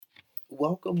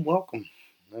Welcome,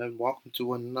 and welcome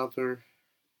to another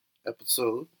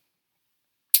episode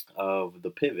of The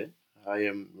Pivot. I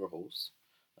am your host,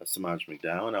 Samaj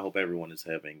McDowell, and I hope everyone is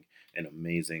having an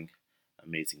amazing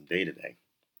day today.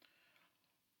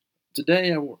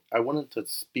 Today, I wanted to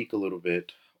speak a little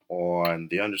bit on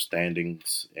the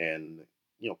understandings and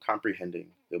comprehending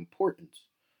the importance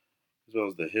as well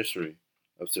as the history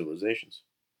of civilizations.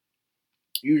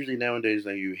 Usually nowadays,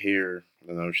 now you hear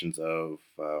the notions of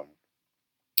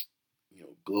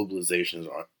globalization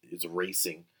is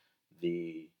erasing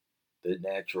the the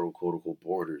natural quote unquote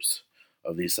borders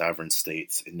of these sovereign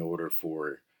states in order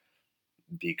for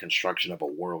the construction of a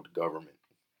world government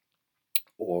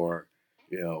or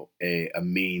a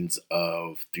means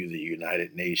of through the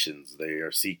United Nations they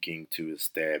are seeking to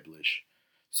establish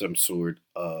some sort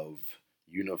of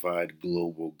unified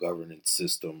global governance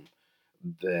system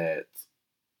that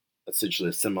essentially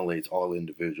assimilates all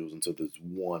individuals into this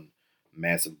one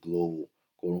massive global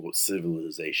quote unquote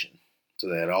civilization so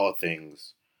that all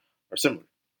things are similar.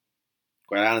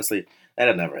 Quite honestly,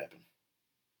 that'll never happen.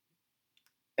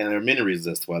 And there are many reasons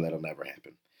as to why that'll never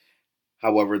happen.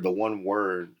 However, the one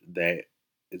word that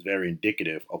is very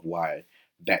indicative of why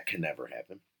that can never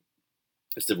happen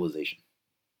is civilization.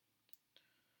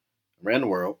 Around the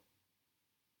world,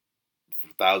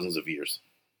 for thousands of years,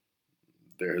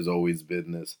 there has always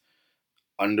been this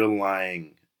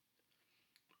underlying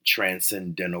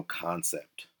transcendental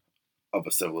concept of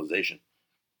a civilization.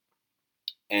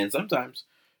 And sometimes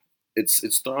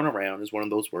it's thrown around as one of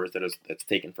those words that's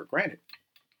taken for granted.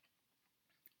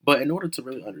 But in order to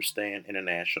really understand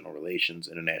international relations,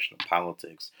 international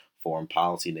politics, foreign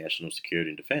policy, national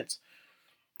security, and defense,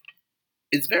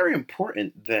 it's very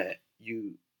important that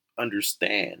you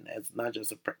understand, as not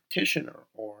just a practitioner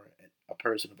or a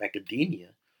person of academia,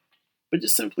 but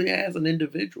just simply as an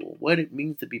individual, what it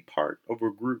means to be part of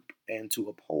a group and to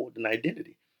uphold an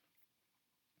identity.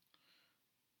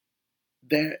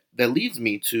 That leads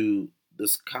me to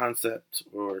this concept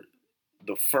or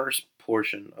the first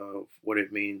portion of what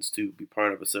it means to be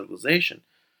part of a civilization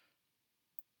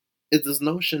is this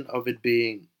notion of it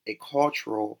being a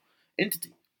cultural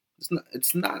entity.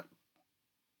 It's not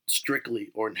strictly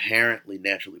or inherently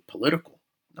naturally political.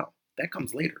 No, that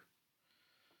comes later.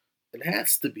 It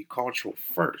has to be cultural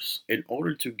first in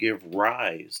order to give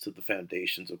rise to the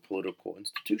foundations of political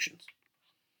institutions.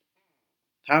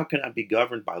 How can I be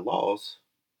governed by laws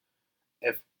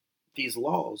if these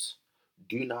laws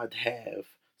do not have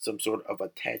some sort of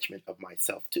attachment of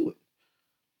myself to it?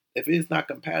 If it is not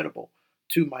compatible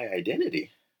to my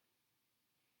identity,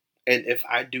 and if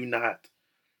I do not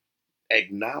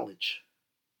acknowledge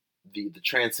the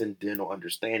transcendental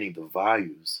understanding, the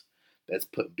values that's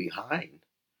put behind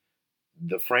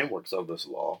the frameworks of this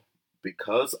law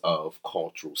because of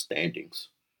cultural standings,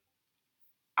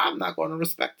 I'm not going to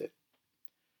respect it.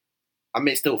 I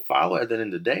may still follow at the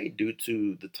end of the day due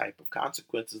to the type of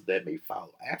consequences that may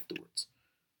follow afterwards.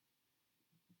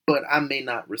 But I may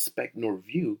not respect nor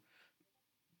view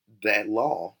that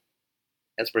law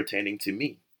as pertaining to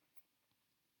me.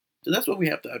 So that's what we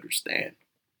have to understand,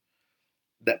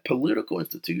 that political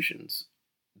institutions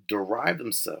derive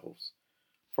themselves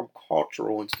from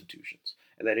cultural institutions.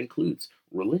 And that includes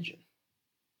religion,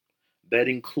 that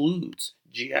includes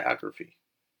geography,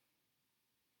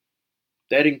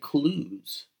 that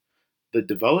includes the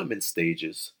development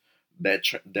stages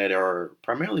that are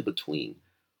primarily between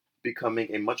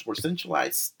becoming a much more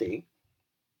centralized state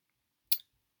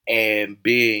and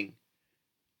being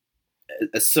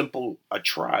a simple a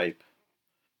tribe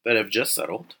that have just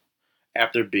settled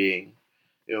after being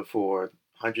for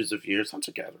hundreds of years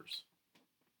hunter gatherers.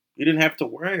 You didn't have to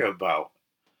worry about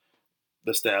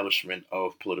the establishment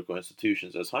of political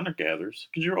institutions as hunter gatherers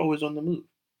because you're always on the move.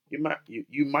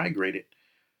 You migrated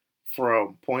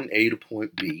from point A to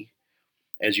point B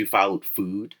as you followed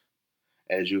food,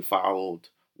 as you followed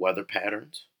weather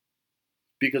patterns,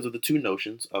 because of the two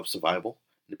notions of survival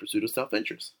and the pursuit of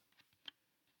self-interest.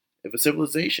 If a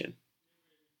civilization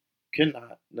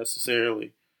cannot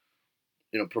necessarily,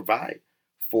 provide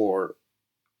for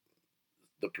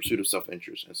the pursuit of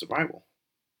self-interest and survival,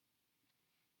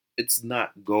 it's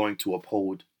not going to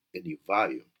uphold any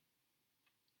value.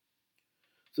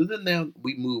 So then now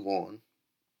we move on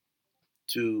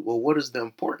to, well, what is the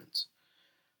importance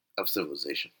of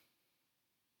civilization?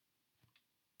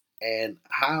 And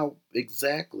how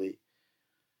exactly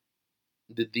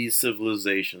did these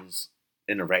civilizations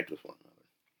interact with one another?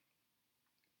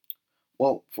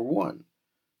 Well, for one,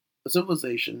 a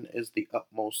civilization is the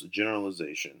utmost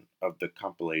generalization of the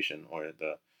compilation or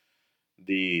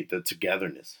the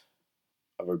togetherness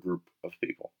of a group of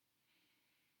people.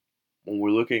 When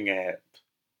we're looking at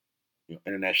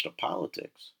international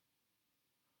politics,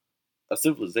 a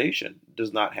civilization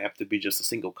does not have to be just a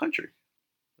single country.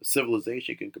 A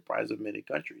civilization can comprise of many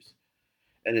countries,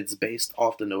 and it's based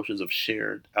off the notions of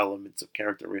shared elements of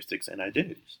characteristics and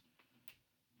identities.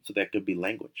 So that could be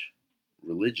language,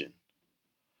 religion,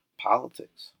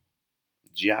 politics,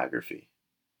 geography.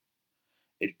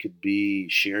 It could be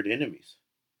shared enemies,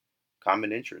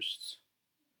 common interests.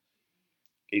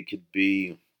 It could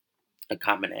be a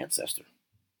common ancestor.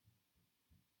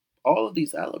 All of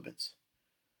these elements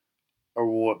are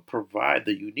what provide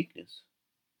the uniqueness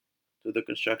to the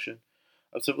construction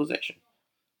of civilization.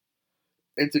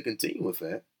 And to continue with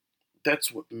that,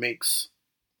 that's what makes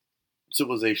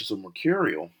civilization so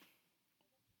mercurial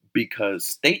because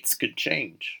states can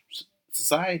change,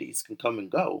 societies can come and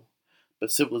go,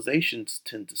 but civilizations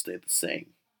tend to stay the same,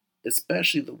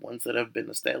 especially the ones that have been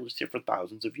established here for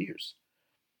thousands of years.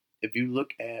 If you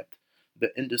look at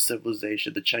the Indus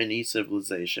civilization, the Chinese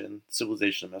civilization,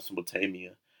 civilization of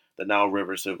Mesopotamia, the Nile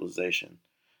River civilization,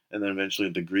 and then eventually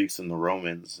the Greeks and the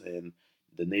Romans and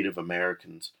the Native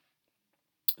Americans,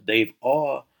 they've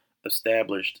all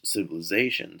established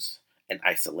civilizations in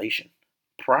isolation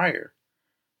prior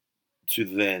to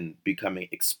then becoming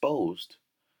exposed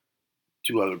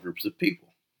to other groups of people.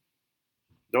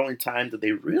 The only time that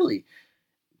they really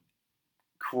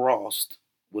crossed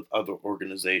with other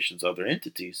organizations, other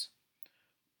entities,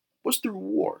 was through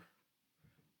war.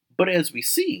 But as we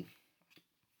see,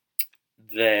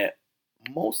 that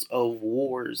most of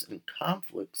wars and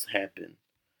conflicts happen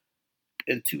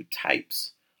in two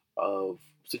types of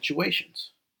situations,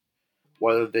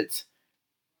 whether that's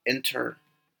inter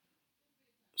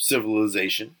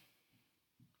civilization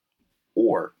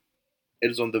or it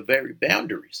is on the very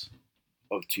boundaries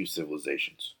of two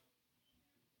civilizations.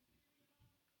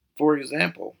 For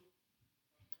example,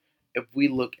 if we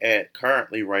look at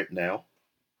currently right now,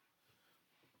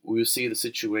 we see the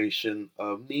situation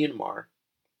of Myanmar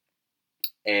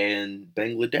and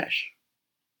Bangladesh.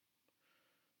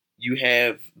 You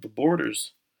have the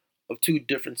borders of two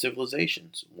different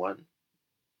civilizations, one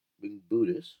being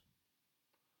Buddhist,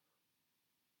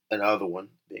 another one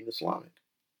being Islamic.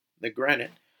 Now,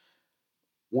 granted,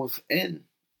 within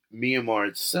Myanmar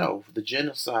itself, the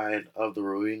genocide of the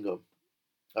Rohingya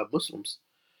Muslims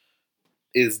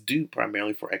is due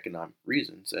primarily for economic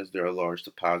reasons, as there are large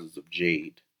deposits of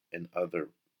jade and other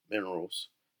minerals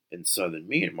in southern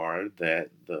Myanmar that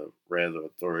the rather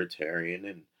authoritarian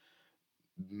and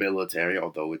military,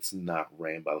 although it's not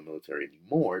ran by the military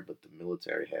anymore, but the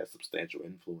military has substantial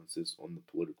influences on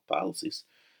the political policies.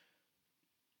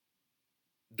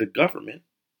 The government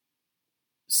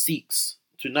seeks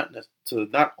to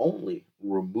not only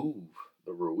remove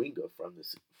the Rohingya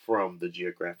from the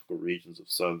geographical regions of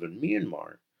southern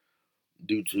Myanmar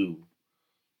due to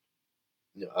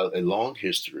a long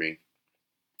history,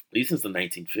 at least since the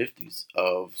 1950s,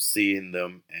 of seeing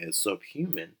them as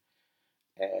subhuman,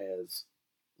 as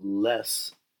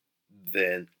less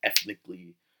than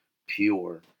ethnically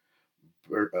pure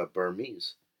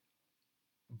Burmese,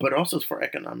 but also for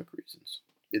economic reasons.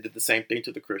 They did the same thing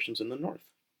to the Christians in the north.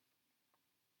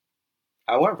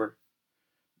 However,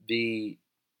 the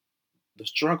the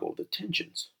struggle, the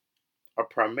tensions, are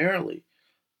primarily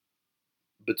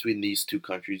between these two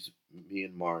countries,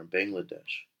 Myanmar and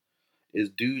Bangladesh, is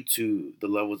due to the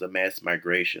levels of mass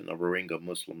migration of Rohingya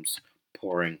Muslims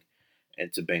pouring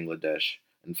into Bangladesh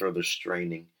and further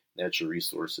straining natural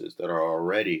resources that are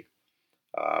already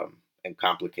in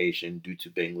complication due to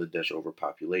Bangladesh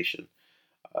overpopulation,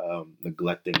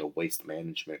 neglecting of waste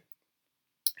management,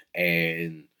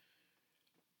 and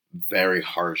very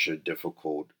harsh or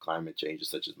difficult climate changes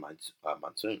such as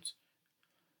monsoons.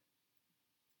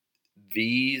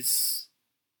 These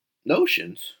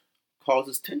notions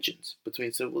causes tensions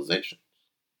between civilizations.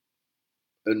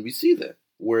 And we see that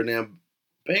where now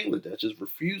Bangladesh is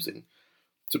refusing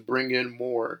to bring in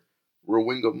more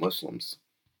Rohingya Muslims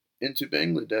into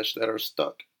Bangladesh that are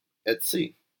stuck at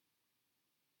sea.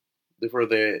 Therefore,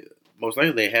 they most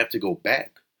likely they have to go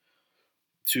back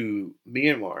to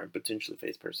Myanmar and potentially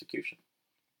face persecution.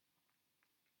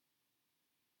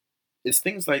 It's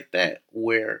things like that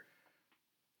where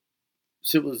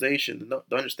civilization, the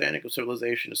understanding of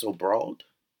civilization is so broad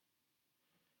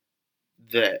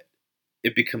that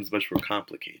it becomes much more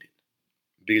complicated.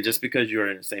 Because just because you're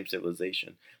in the same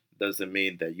civilization doesn't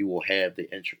mean that you will have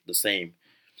the same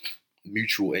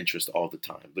mutual interest all the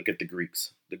time. Look at the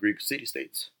Greeks, the Greek city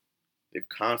states. They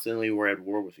constantly were at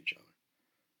war with each other.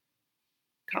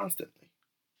 Constantly.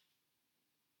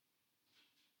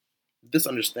 This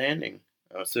understanding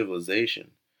of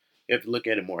civilization, you have to look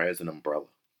at it more as an umbrella.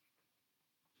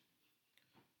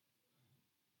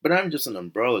 But I'm just an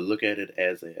umbrella. Look at it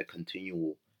as a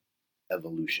continual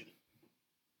evolution.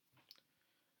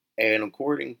 And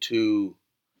according to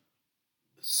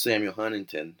Samuel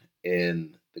Huntington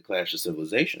in The Clash of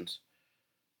Civilizations,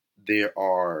 there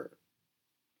are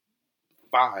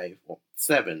five or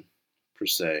seven, per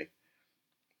se,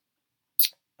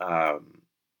 um,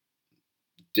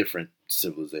 different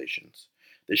civilizations.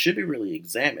 They should be really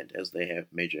examined as they have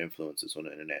major influences on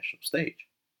the international stage.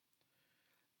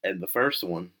 And the first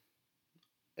one,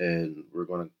 and we're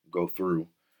going to go through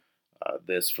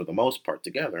this for the most part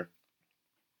together.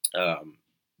 Um,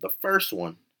 the first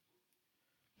one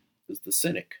is the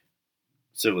Cynic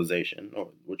civilization, or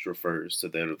which refers to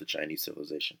that of the Chinese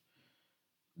civilization.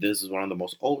 This is one of the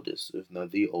most oldest, if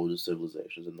not the oldest,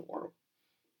 civilizations in the world.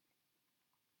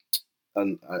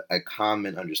 A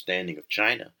common understanding of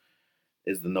China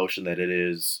is the notion that it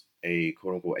is a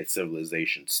quote unquote a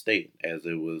civilization state, as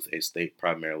it was a state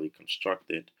primarily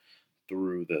constructed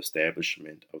through the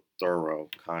establishment of thorough,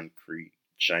 concrete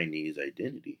Chinese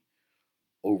identity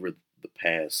over the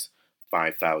past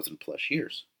 5,000 plus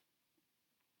years.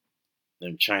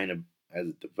 And China, as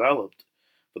it developed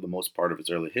for the most part of its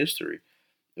early history,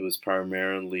 it was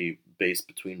primarily based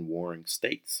between warring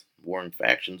states, warring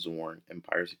factions, and warring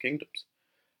empires and kingdoms.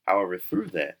 However, through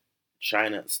that,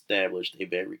 China established a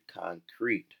very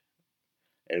concrete,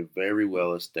 a very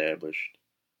well established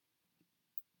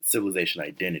civilization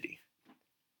identity.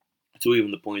 To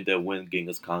even the point that when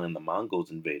Genghis Khan and the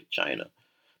Mongols invaded China,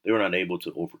 they were not able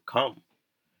to overcome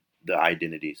the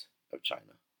identities of China.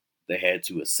 They had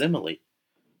to assimilate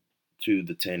to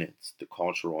the tenets, the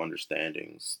cultural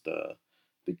understandings, the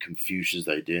Confucius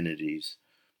identities,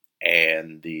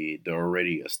 and the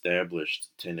already established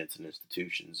tenets and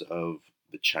institutions of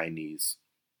the Chinese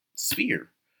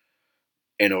sphere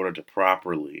in order to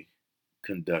properly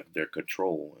conduct their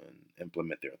control and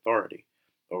implement their authority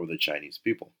over the Chinese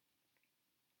people.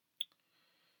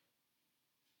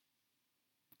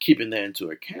 Keeping that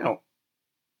into account,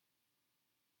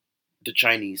 the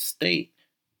Chinese state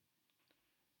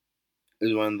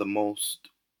is one of the most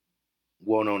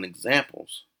well known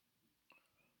examples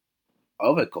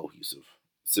of a cohesive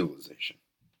civilization.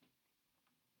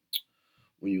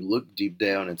 When you look deep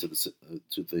down into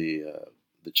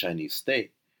the Chinese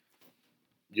state,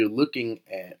 you're looking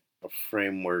at a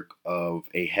framework of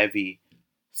a heavy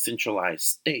centralized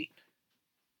state,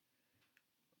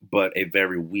 but a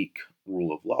very weak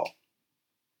rule of law.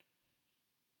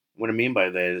 What I mean by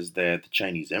that is that the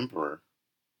Chinese emperor,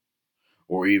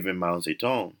 or even Mao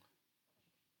Zedong,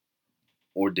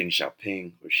 or Deng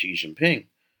Xiaoping, or Xi Jinping,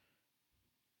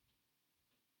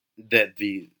 that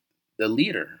the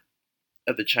leader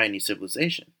of the Chinese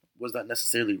civilization was not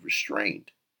necessarily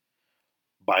restrained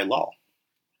by law,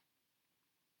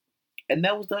 and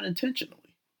that was done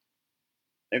intentionally.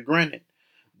 And granted,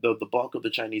 though the bulk of the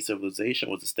Chinese civilization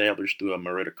was established through a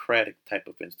meritocratic type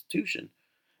of institution,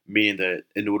 meaning that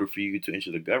in order for you to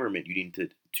enter the government, you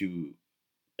needed to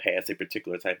pass a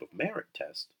particular type of merit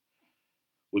test,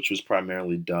 which was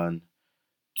primarily done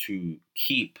to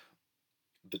keep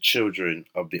the children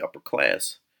of the upper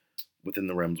class within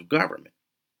the realms of government.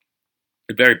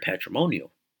 Very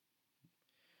patrimonial.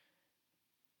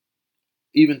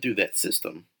 Even through that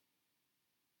system,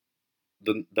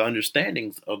 the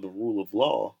understandings of the rule of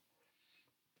law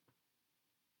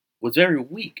was very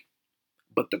weak,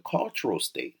 but the cultural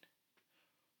state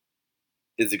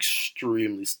is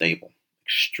extremely stable,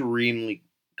 extremely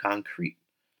concrete.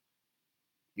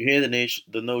 You hear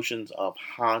the notions of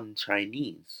Han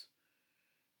Chinese.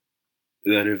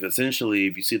 That if essentially,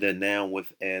 if you see that now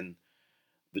within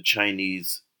the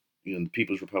Chinese, the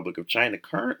People's Republic of China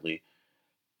currently,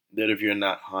 that if you're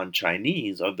not Han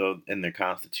Chinese, although in their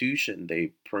constitution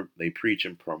they preach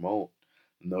and promote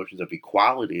notions of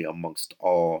equality amongst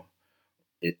all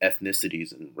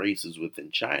ethnicities and races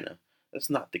within China, that's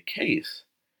not the case.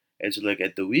 As you look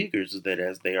at the Uyghurs, is that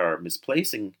as they are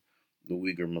misplacing the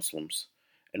Uyghur Muslims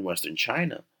in Western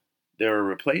China, they're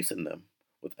replacing them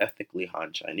with ethnically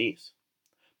Han Chinese.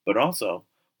 But also,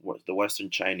 the Western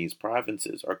Chinese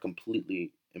provinces are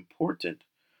completely important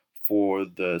for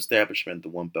the establishment of the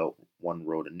One Belt, One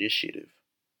Road initiative.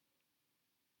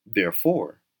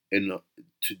 Therefore,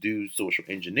 to do social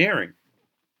engineering,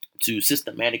 to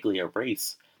systematically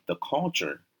erase the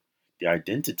culture, the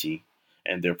identity,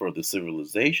 and therefore the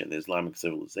civilization, the Islamic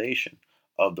civilization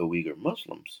of the Uyghur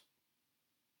Muslims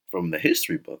from the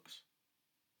history books,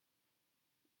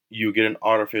 you get an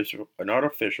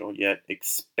artificial yet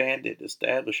expanded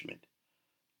establishment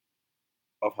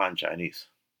of Han Chinese.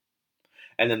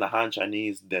 And then the Han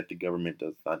Chinese that the government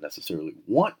does not necessarily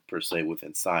want per se within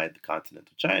inside the continent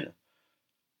of China,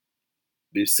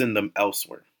 They send them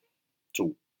elsewhere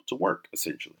to to work,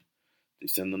 essentially. They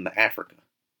send them to Africa.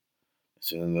 They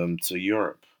send them to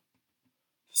Europe,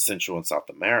 Central and South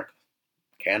America,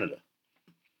 Canada,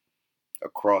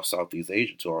 across Southeast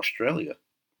Asia to Australia,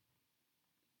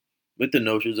 with the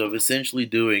notions of essentially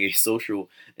doing a social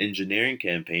engineering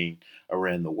campaign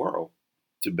around the world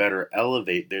to better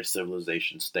elevate their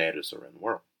civilization status around the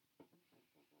world.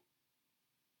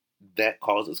 That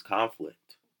causes conflict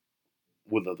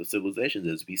with other civilizations,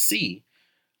 as we see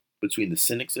between the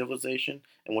Cynic civilization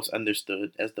and what's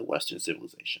understood as the Western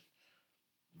civilization.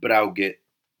 But I'll get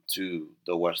to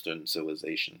the Western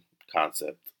civilization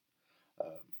concept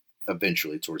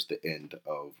eventually towards the end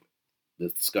of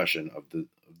this discussion of the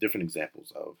of different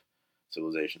examples of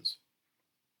civilizations.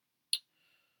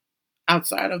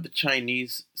 Outside of the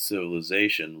Chinese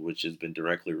civilization, which has been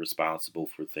directly responsible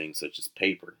for things such as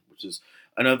paper, which is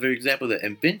another example that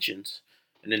inventions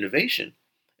and innovation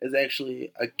is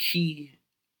actually a key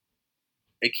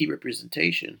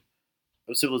representation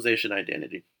of civilization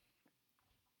identity.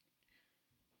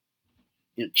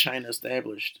 China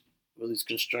established, or at least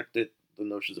constructed, the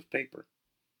notions of paper,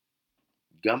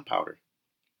 gunpowder,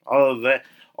 all of that,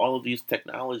 all of these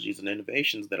technologies and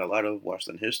innovations that a lot of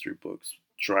Western history books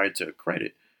try to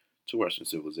accredit to Western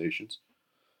civilizations,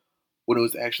 when it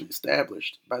was actually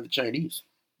established by the Chinese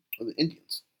or the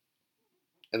Indians.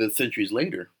 And then centuries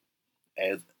later,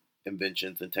 as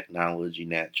inventions and technology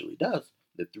naturally does,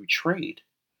 that through trade,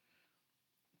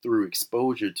 through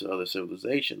exposure to other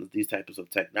civilizations, these types of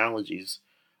technologies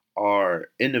are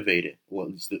innovated.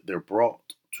 Well, they're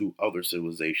brought to other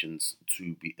civilizations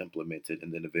to be implemented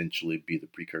and then eventually be the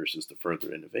precursors to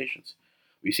further innovations.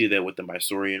 We see that with the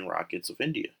Mysorean rockets of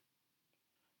India.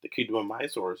 The Kingdom of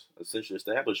Mysore essentially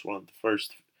established one of the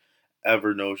first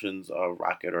ever notions of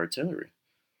rocket artillery.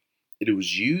 It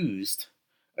was used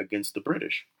against the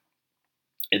British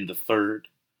in the third,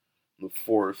 the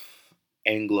fourth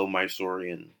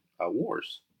Anglo-Mysorean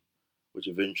wars, which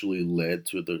eventually led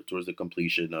towards the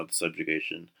completion of the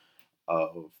subjugation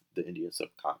of the Indian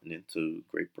subcontinent to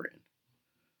Great Britain.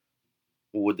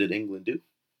 Well, what did England do?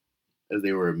 As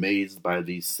they were amazed by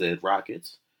these said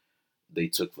rockets, they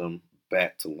took them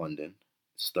back to London,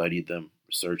 studied them,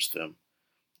 researched them,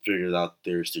 figured out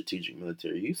their strategic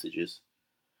military usages,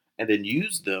 and then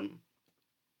used them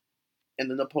in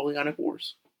the Napoleonic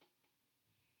Wars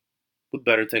with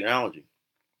better technology.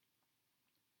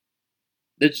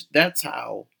 That's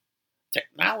how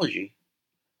technology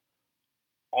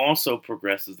also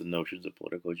progresses the notions of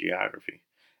political geography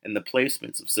and the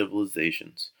placements of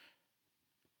civilizations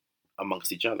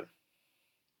amongst each other.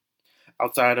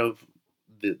 Outside of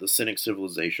the Cynic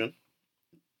civilization,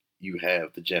 you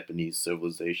have the Japanese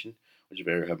civilization, which is a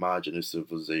very homogenous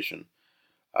civilization.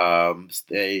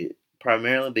 They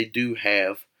do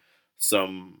have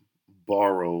some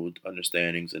borrowed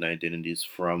understandings and identities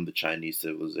from the Chinese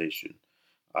civilization,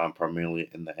 primarily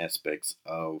in the aspects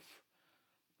of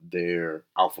their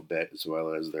alphabet as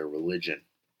well as their religion.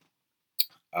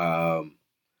 Um,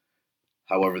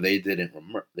 However, they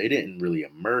didn't really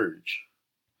emerge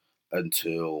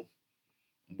until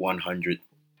 100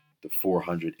 to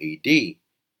 400 AD,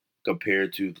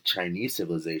 compared to the Chinese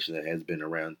civilization that has been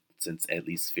around since at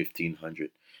least 1500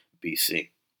 BC.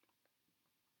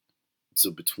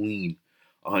 So between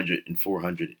 100 and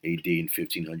 400 AD and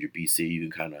 1500 BC, you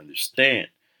can kind of understand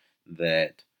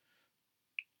that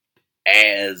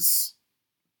as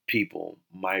people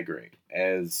migrate,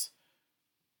 as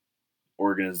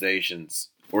organizations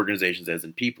as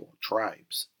in people,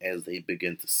 tribes, as they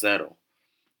begin to settle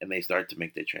and they start to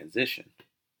make their transition,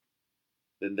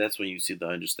 then that's when you see the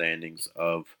understandings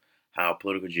of how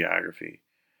political geography,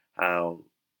 how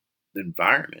the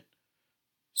environment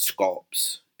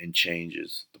sculpts and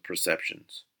changes the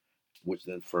perceptions, which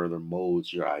then further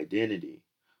molds your identity,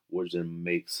 which then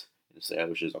makes and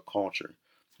establishes a culture,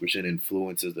 which then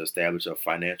influences the establishment of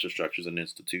financial structures and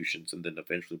institutions, and then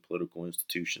eventually political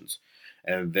institutions.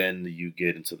 And then you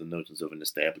get into the notions of an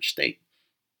established state.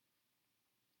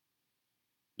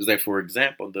 Is that, for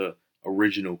example, the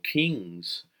original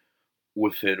kings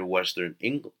within Western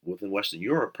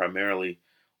Europe, primarily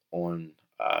on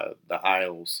the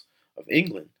Isles of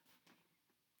England,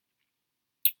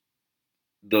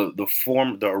 the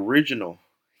original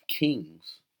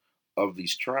kings of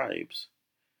these tribes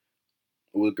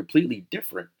were completely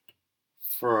different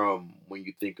from when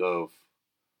you think of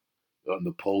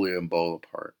Napoleon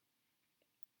Bonaparte,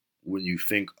 when you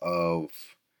think of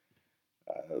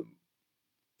uh,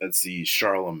 let's see,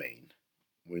 Charlemagne,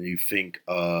 when you think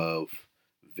of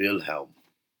Wilhelm.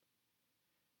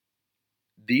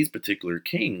 These particular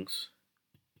kings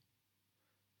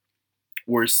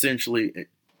were essentially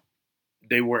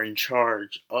they were in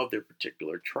charge of their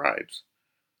particular tribes,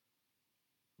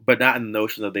 but not in the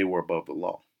notion that they were above the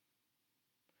law.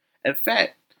 In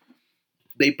fact,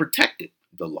 they protected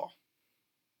the law,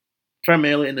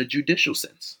 primarily in the judicial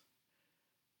sense.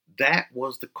 That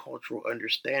was the cultural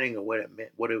understanding of what it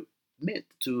meant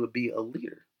to be a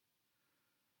leader.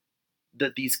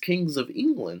 That these kings of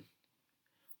England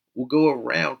will go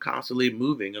around constantly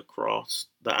moving across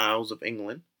the Isles of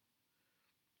England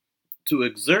to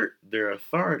exert their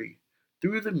authority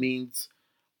through the means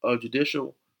of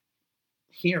judicial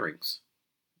hearings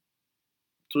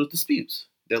to disputes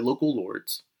that local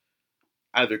lords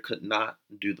either could not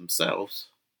do themselves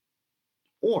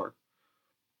or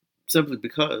simply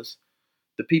because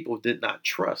the people did not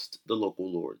trust the local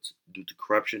lords due to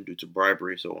corruption, due to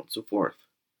bribery, so on and so forth.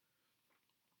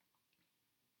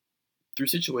 Through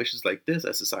situations like this,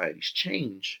 as societies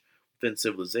change within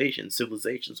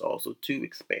civilizations also too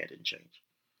expand and change.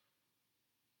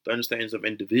 The understandings of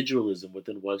individualism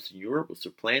within Western Europe was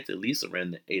supplanted at least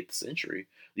around the 8th century,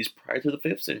 at least prior to the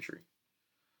 5th century.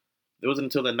 It wasn't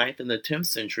until the 9th and the 10th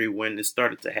century when it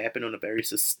started to happen on a very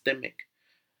systemic,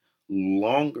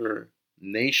 longer,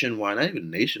 nationwide, not even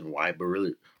nationwide, but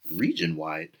really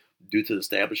region-wide, due to the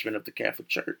establishment of the Catholic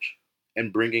Church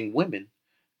and bringing women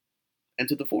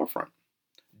into the forefront,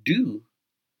 due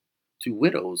to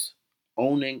widows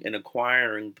owning and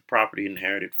acquiring the property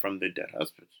inherited from their dead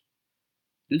husbands.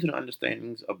 Due to the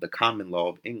understandings of the common law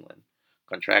of England,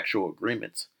 contractual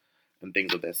agreements, and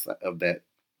things of that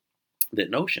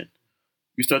notion,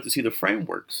 you start to see the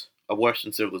frameworks of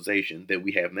Western civilization that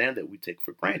we have now that we take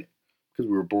for granted because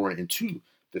we were born into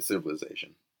the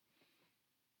civilization.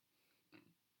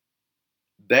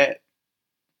 That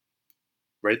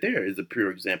right there is a pure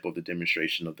example of the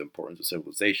demonstration of the importance of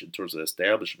civilization towards the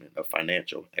establishment of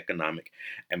financial, economic,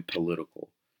 and political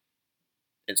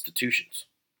institutions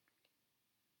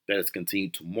that has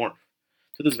continued to morph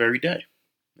to this very day.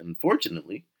 And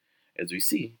unfortunately, as we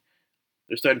see,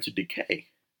 they're starting to decay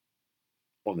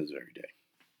on this very day.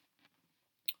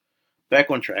 Back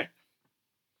on track,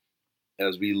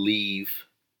 as we leave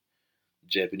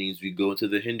Japanese, we go into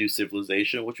the Hindu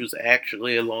civilization, which was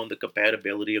actually along the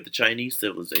compatibility of the Chinese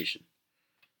civilization.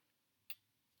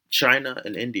 China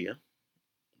and India,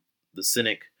 the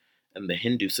Sinic and the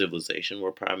Hindu civilization,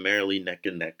 were primarily neck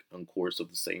and neck on course of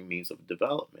the same means of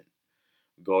development,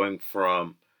 going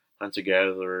from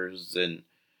hunter-gatherers and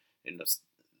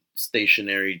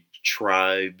stationary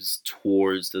tribes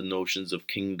towards the notions of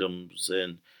kingdoms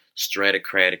and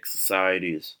stratocratic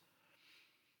societies.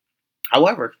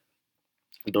 However,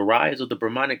 the rise of the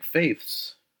Brahmanic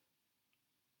faiths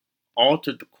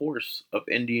altered the course of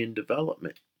Indian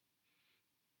development,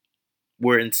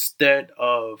 where instead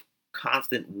of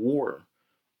constant war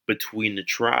between the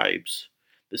tribes,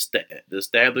 the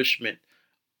establishment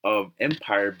of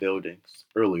empire buildings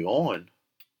early on,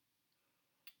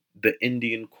 the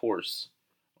Indian course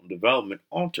of development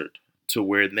altered to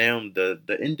where now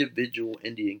the individual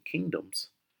Indian kingdoms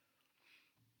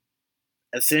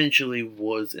essentially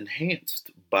was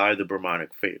enhanced by the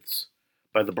Brahmanic faiths,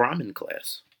 by the Brahmin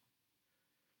class.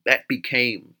 That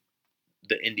became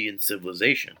the Indian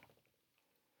civilization.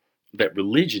 That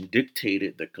religion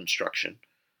dictated the construction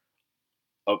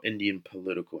of Indian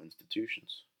political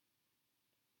institutions.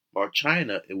 While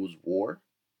China, it was war,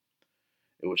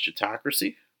 it was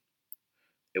autocracy,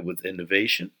 it was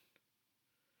innovation,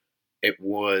 it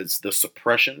was the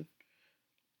suppression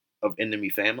of enemy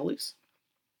families,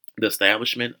 the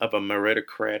establishment of a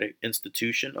meritocratic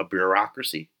institution, a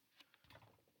bureaucracy,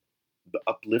 the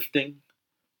uplifting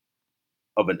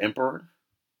of an emperor,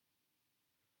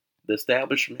 the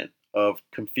establishment of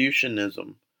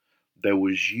Confucianism that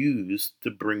was used to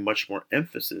bring much more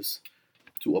emphasis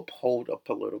to uphold a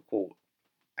political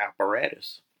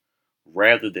apparatus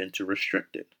rather than to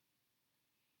restrict it.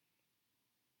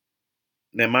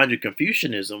 Now, mind you,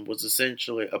 Confucianism was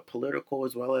essentially a political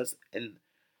as well as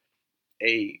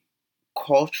a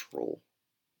cultural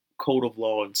code of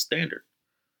law and standard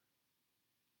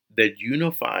that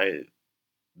unified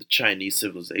the Chinese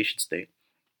civilization state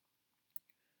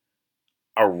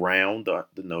around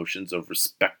the notions of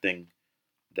respecting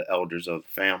the elders of the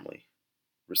family,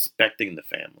 respecting the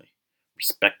family,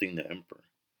 respecting the emperor,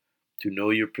 to know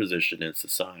your position in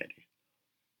society.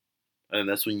 And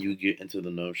that's when you get into the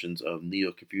notions of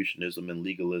Neo Confucianism and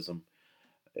legalism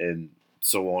and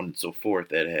so on and so forth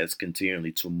that has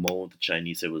continually to mold the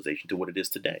Chinese civilization to what it is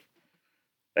today.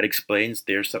 That explains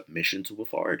their submission to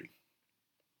authority.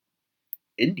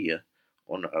 India,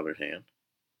 on the other hand,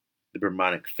 the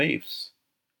Brahmanic faiths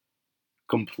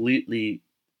completely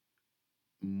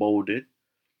molded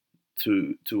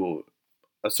to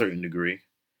a certain degree,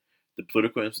 the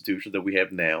political institutions that we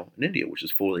have now in India, which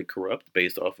is fully corrupt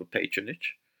based off of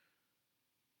patronage,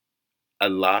 a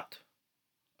lot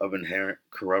of inherent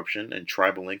corruption and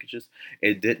tribal linkages.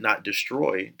 It did not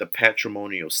destroy the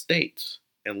patrimonial states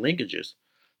and linkages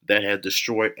that had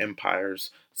destroyed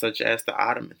empires such as the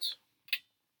Ottomans,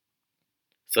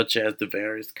 such as the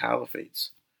various caliphates,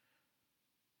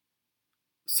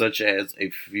 such as a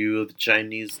few of the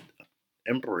Chinese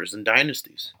emperors and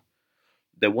dynasties.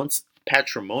 That once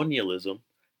patrimonialism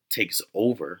takes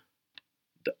over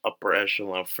the upper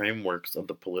echelon frameworks of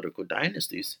the political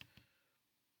dynasties,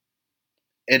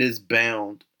 it is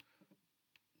bound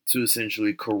to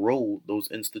essentially corrode those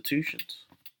institutions.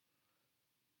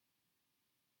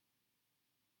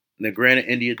 Now, granted,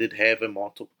 India did have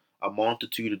a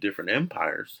multitude of different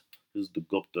empires. This is the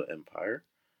Gupta Empire.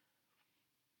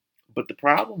 But the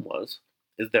problem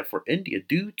is that for India,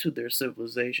 due to their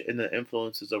civilization and the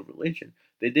influences of religion,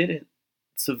 they didn't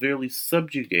severely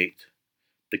subjugate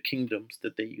the kingdoms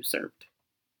that they usurped.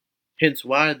 Hence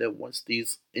why that once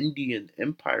these Indian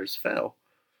empires fell,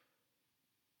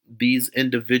 these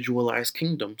individualized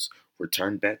kingdoms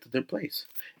returned back to their place.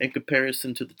 In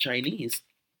comparison to the Chinese,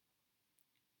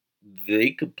 they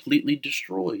completely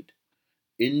destroyed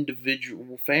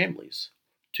individual families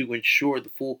to ensure the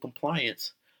full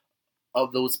compliance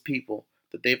of those people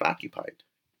that they've occupied.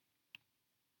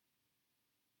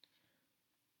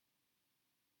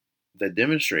 That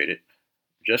demonstrated,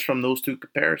 just from those two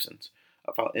comparisons,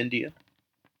 of how India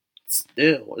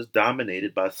still is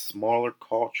dominated by smaller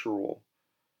cultural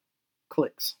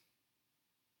cliques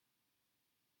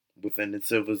within its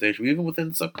civilization, even within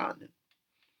the subcontinent.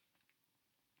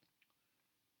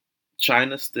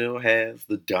 China still has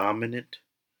the dominant,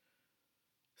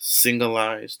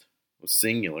 singleized, or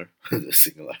singular,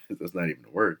 singleized, that's not even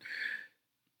a word,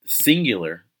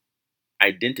 singular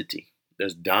identity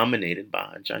that's dominated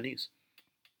by Chinese.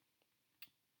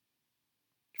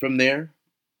 From there,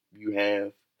 you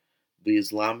have the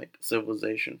Islamic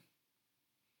civilization,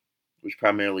 which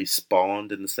primarily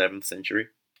spawned in the 7th century.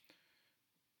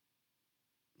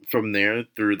 From there,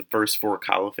 through the first four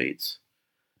caliphates,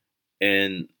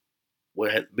 and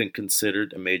what had been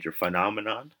considered a major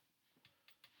phenomenon,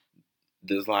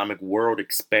 the Islamic world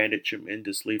expanded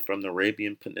tremendously from the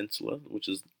Arabian Peninsula, which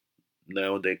is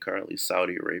nowadays currently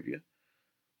Saudi Arabia,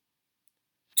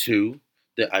 to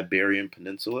the Iberian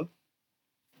Peninsula,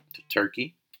 to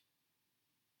Turkey.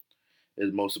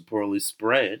 It most importantly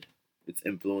spread its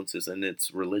influences and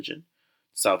its religion,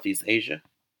 Southeast Asia,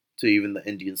 to even the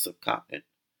Indian subcontinent,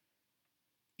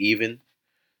 even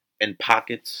in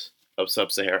pockets of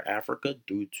sub-Saharan Africa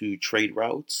due to trade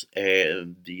routes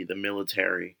and the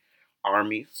military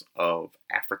armies of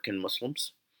African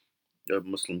Muslims, the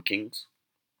Muslim kings.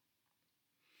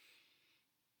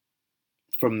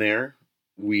 From there,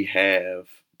 we have,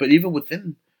 but even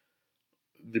within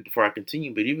before I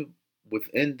continue, but even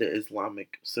within the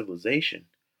Islamic civilization,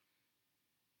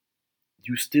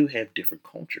 you still have different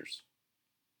cultures.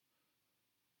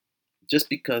 Just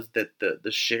because that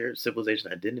the shared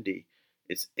civilization identity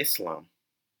is Islam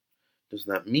does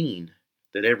not mean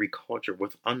that every culture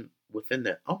within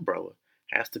that umbrella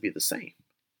has to be the same.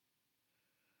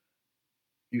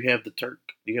 You have the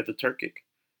Turkic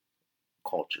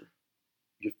culture,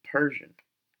 you have Persian,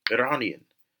 Iranian,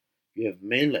 you have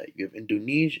Malay, you have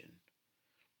Indonesian,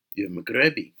 you have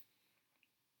Maghrebi,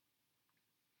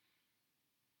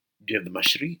 you have the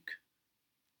Mashriq,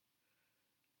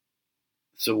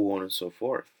 so on and so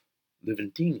forth.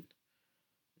 Levantine,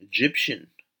 Egyptian,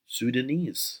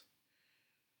 Sudanese,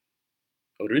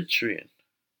 Eritrean,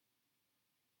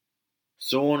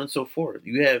 so on and so forth.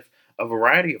 You have a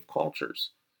variety of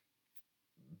cultures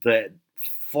that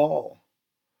fall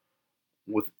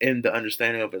within the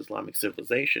understanding of Islamic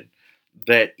civilization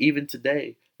that even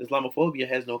today, Islamophobia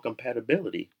has no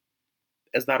compatibility,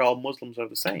 as not all Muslims are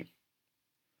the same.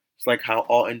 It's like how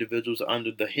all individuals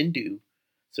under the Hindu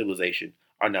civilization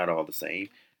are not all the same.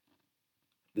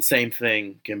 The same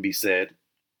thing can be said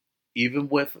even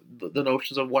with the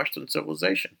notions of Western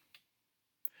civilization.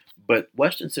 But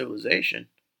Western civilization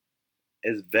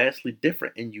is vastly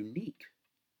different and unique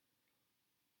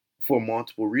for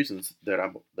multiple reasons that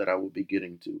I will be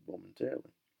getting to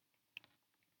momentarily.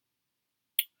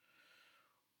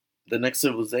 The next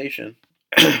civilization,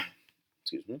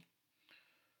 excuse me,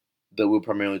 that we'll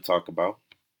primarily talk about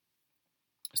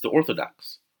is the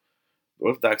Orthodox. The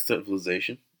Orthodox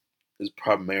civilization is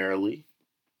primarily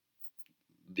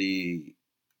the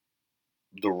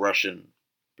Russian,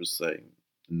 per se.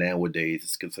 Nowadays,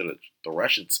 it's considered the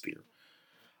Russian sphere.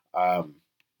 Um,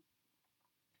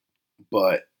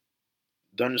 but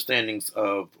The understandings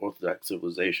of Orthodox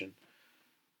civilization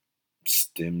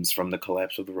stems from the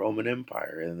collapse of the Roman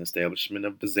Empire and the establishment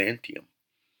of Byzantium.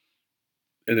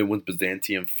 And then when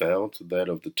Byzantium fell to that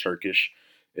of the Turkish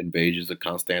invasions of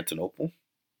Constantinople,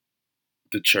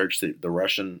 the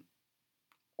Russian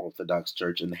Orthodox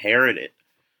Church inherited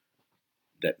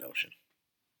that notion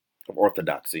of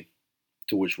orthodoxy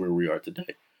to which where we are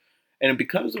today. And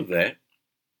because of that,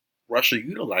 Russia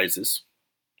utilizes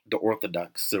the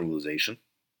Orthodox civilization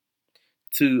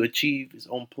to achieve its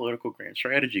own political grand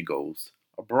strategy goals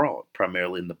abroad,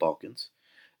 primarily in the Balkans,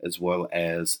 as well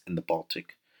as in the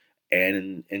Baltic,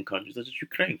 and in countries such as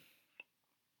Ukraine,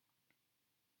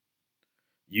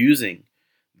 using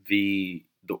the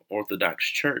Orthodox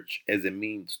Church as a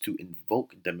means to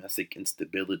invoke domestic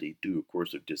instability through a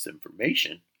course of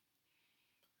disinformation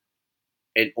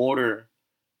in order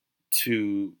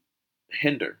to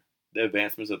hinder the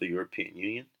advancements of the European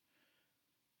Union,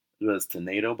 as well as to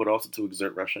NATO, but also to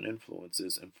exert Russian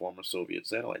influences in former Soviet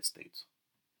satellite states.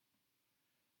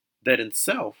 That in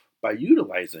itself, by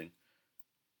utilizing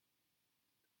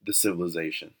the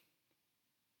civilization,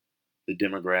 the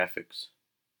demographics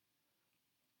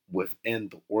within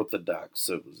the Orthodox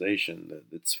civilization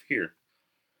that's here,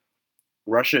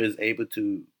 Russia is able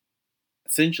to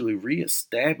essentially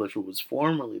reestablish what was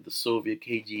formerly the Soviet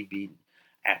KGB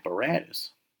apparatus,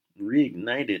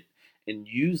 reignite it, and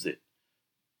use it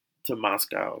to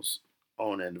Moscow's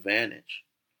own advantage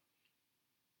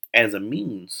as a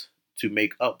means to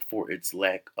make up for its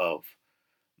lack of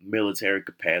military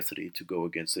capacity to go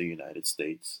against the United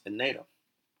States and NATO.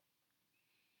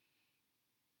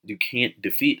 You can't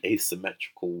defeat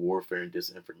asymmetrical warfare and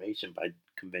disinformation by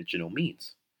conventional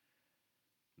means.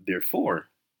 Therefore,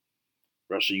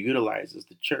 Russia utilizes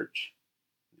the church,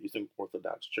 the Eastern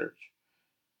Orthodox Church,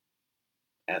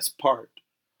 as part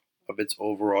of its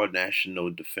overall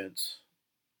national defense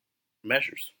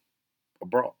measures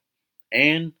abroad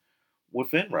and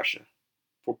within Russia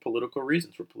for political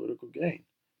reasons, for political gain,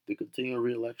 the continual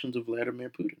re-elections of Vladimir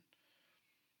Putin,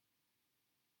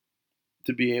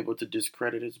 to be able to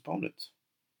discredit his opponents,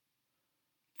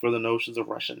 for the notions of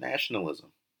Russian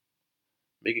nationalism,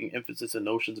 making emphasis on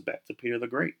notions back to Peter the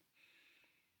Great.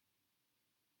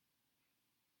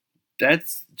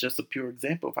 That's just a pure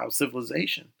example of how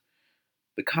civilization,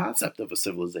 the concept of a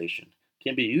civilization,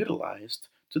 can be utilized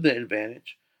to the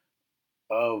advantage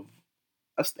of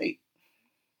a state,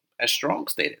 a strong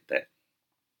state at that.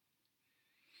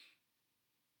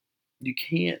 You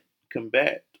can't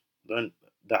combat the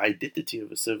identity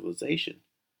of a civilization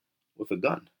with a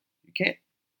gun. You can't.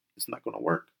 It's not going to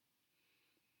work.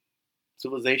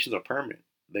 Civilizations are permanent.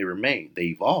 They remain. They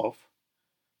evolve.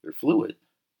 They're fluid,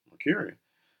 mercurial.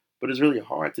 But it's really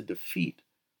hard to defeat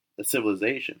a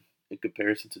civilization in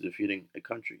comparison to defeating a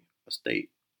country, a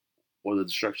state, or the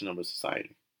destruction of a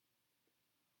society.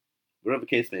 Whatever the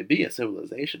case may be, a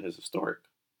civilization is historic.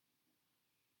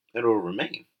 It will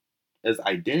remain as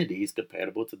identity is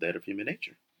compatible to that of human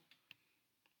nature.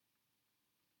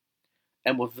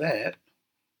 And with that,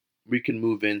 we can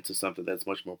move into something that's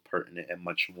much more pertinent and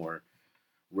much more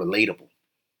relatable.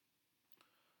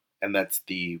 And that's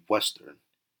the Western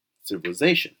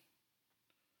civilization,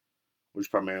 which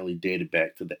primarily dated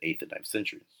back to the 8th and 9th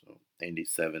centuries, so AD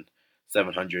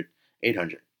 700,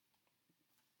 800.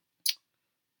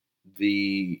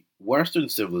 The Western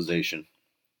civilization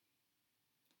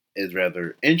is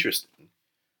rather interesting,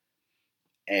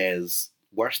 as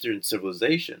Western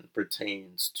civilization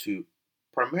pertains to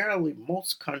primarily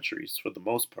most countries, for the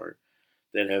most part,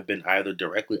 that have been either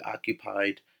directly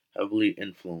occupied, heavily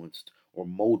influenced, or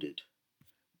molded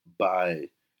by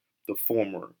the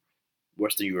former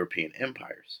Western European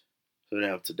empires. So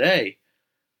now today,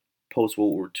 post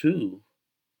World War II,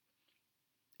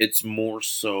 it's more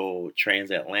so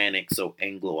transatlantic, so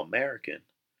Anglo-American.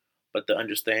 But the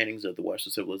understandings of the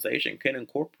Western civilization can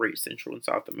incorporate Central and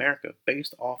South America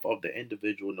based off of the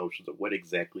individual notions of what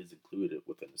exactly is included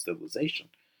within the civilization.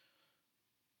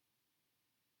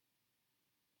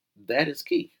 That is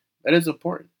key. That is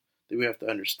important. That we have to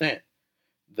understand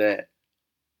that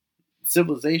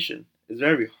civilization is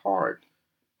very hard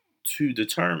to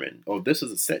determine, oh, this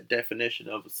is a set definition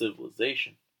of a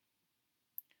civilization,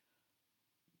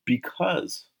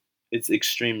 because it's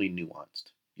extremely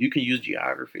nuanced. You can use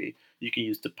geography, you can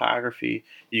use topography,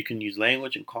 you can use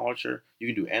language and culture,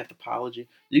 you can do anthropology,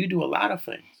 you can do a lot of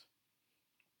things.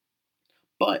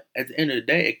 But at the end of the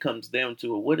day, it comes down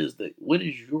to what is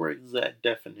your exact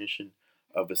definition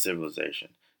of a civilization?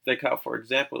 Like how, for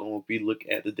example, when we look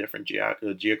at the different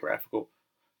geographical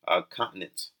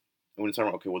continents, and we talk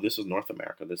about, okay, well, this is North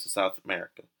America, this is South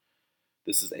America,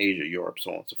 this is Asia, Europe,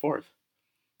 so on and so forth.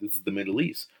 This is the Middle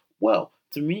East. Well,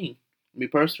 to me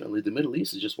personally, the Middle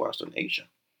East is just Western Asia.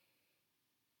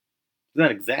 It's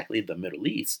not exactly the Middle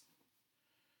East,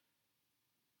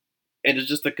 and it's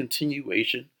just a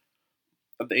continuation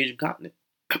of the Asian continent.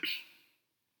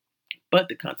 But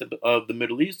the concept of the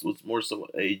Middle East was more so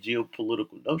a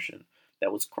geopolitical notion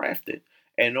that was crafted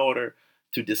in order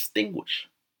to distinguish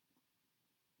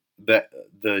the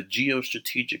the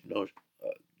geostrategic notion,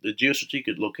 the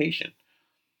geostrategic location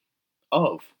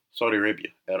of Saudi Arabia,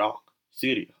 Iraq,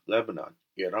 Syria, Lebanon,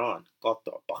 Iran,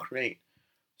 Qatar, Bahrain,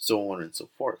 so on and so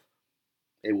forth.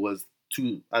 It was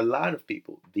to a lot of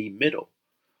people the middle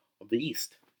of the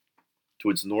East. To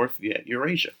its north, you had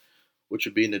Eurasia, which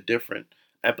would be in a different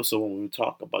episode when we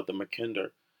talk about the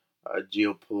Mackinder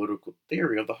geopolitical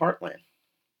theory of the heartland,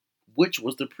 which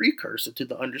was the precursor to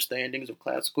the understandings of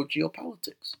classical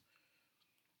geopolitics.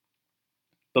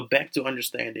 But back to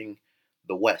understanding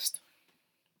the West.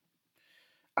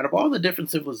 Out of all the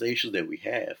different civilizations that we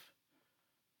have,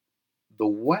 the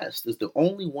West is the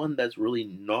only one that's really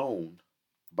known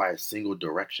by a single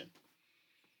direction.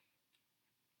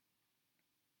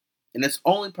 And it's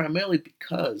only primarily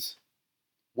because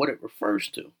what it refers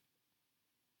to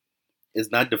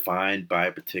is not defined by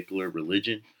a particular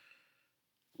religion,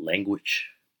 language,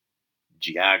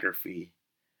 geography,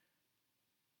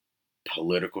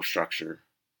 political structure,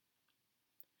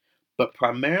 but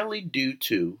primarily due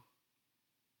to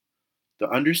the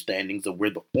understandings of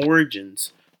where the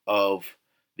origins of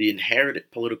the inherited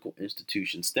political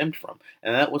institution stemmed from.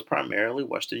 And that was primarily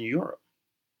Western Europe.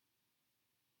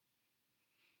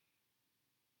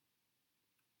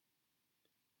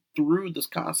 Through this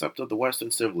concept of the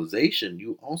Western civilization,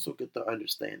 you also get the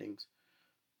understandings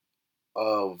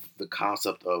of the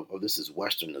concept of this is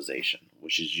Westernization,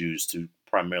 which is used to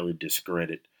primarily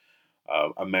discredit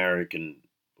American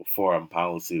foreign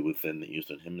policy within the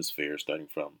Eastern Hemisphere, starting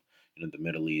from the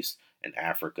Middle East and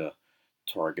Africa,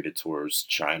 targeted towards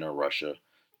China, Russia,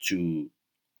 to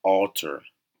alter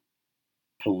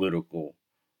political,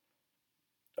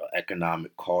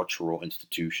 economic, cultural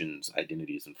institutions,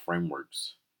 identities, and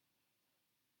frameworks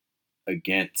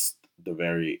against the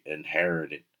very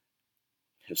inherited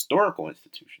historical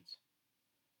institutions.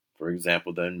 For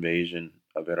example, the invasion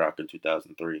of Iraq in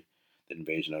 2003, the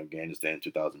invasion of Afghanistan in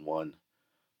 2001,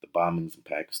 the bombings in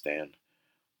Pakistan,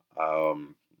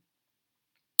 um,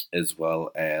 as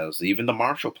well as even the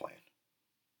Marshall Plan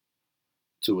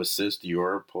to assist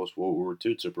Europe post World War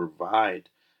II to provide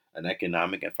an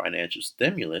economic and financial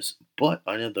stimulus, but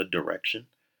under the direction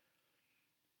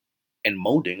and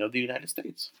molding of the United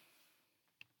States.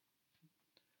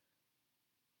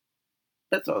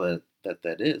 That's all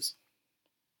that is,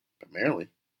 primarily.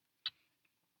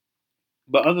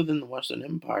 But other than the Western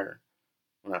Empire,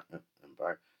 well, not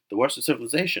empire, the Western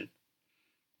civilization,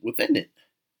 within it,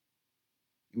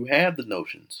 you have the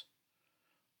notions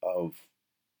of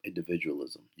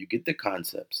individualism. You get the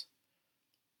concepts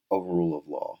of rule of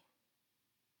law.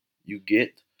 You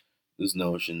get these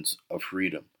notions of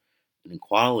freedom and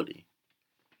equality,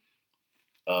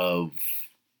 of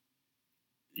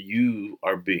you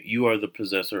are the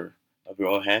possessor of your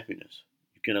own happiness.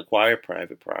 You can acquire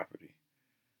private property.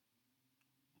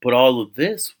 But all of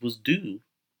this was due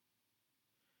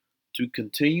to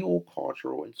continual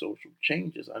cultural and social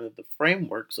changes under the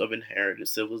frameworks of inherited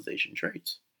civilization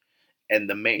traits. And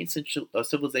the main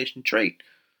civilization trait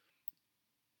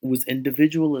was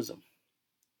individualism.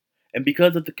 And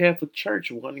because of the Catholic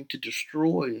Church wanting to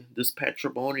destroy this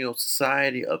patrimonial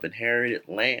society of inherited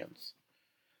lands,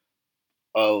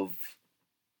 of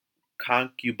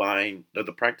of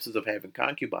the practices of having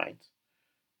concubines,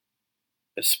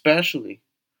 especially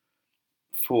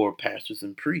for pastors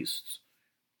and priests,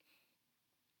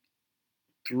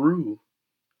 through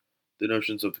the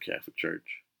notions of the Catholic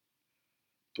Church,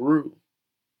 through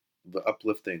the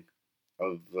uplifting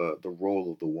of the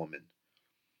role of the woman,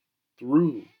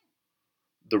 through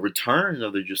the return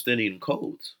of the Justinian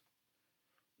codes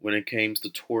when it came to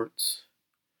torts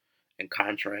and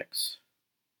contracts,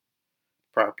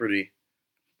 property,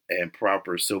 and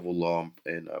proper civil law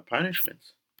and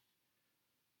punishments.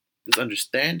 These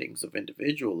understandings of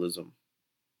individualism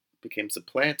became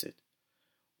supplanted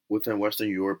within Western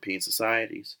European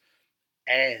societies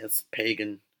as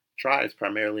pagan tribes,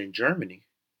 primarily in Germany,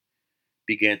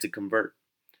 began to convert.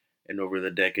 And over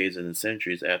the decades and the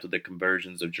centuries after the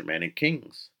conversions of Germanic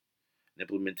kings and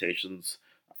implementations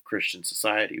of Christian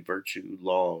society, virtue,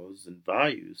 laws, and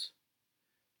values,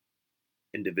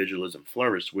 individualism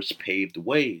flourished, which paved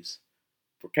ways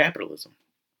for capitalism.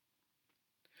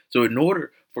 So, in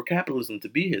order for capitalism to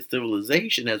be here,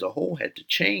 civilization as a whole had to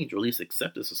change or at least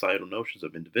accept the societal notions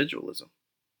of individualism.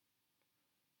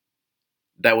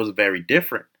 that was very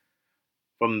different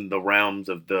from the realms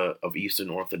of Eastern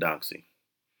Orthodoxy,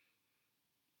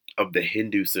 of the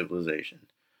Hindu civilization,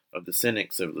 of the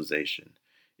Cynic civilization,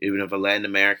 even of the Latin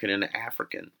American and the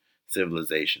African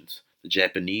civilizations, the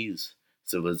Japanese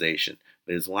civilization,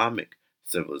 the Islamic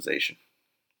civilization,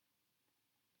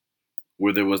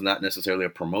 where there was not necessarily a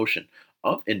promotion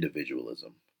of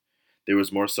individualism. There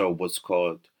was more so what's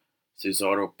called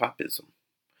Caesaropapism,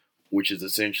 which is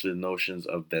essentially the notions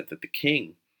of that the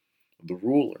king, the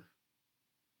ruler,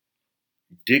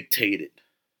 dictated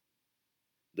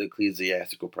the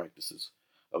ecclesiastical practices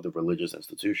of the religious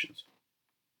institutions.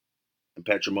 And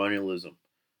patrimonialism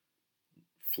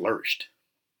flourished.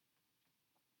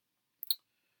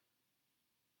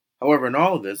 However, in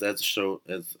all of this,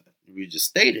 as we just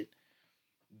stated,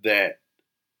 that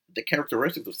the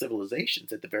characteristics of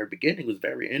civilizations at the very beginning was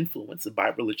very influenced by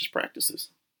religious practices.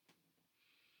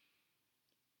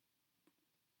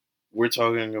 We're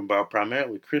talking about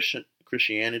primarily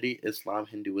Christianity, Islam,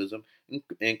 Hinduism,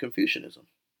 and Confucianism.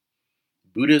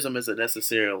 Buddhism isn't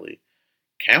necessarily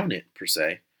counted per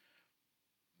se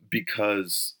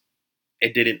because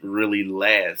it didn't really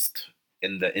last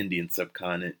in the Indian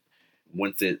subcontinent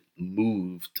once it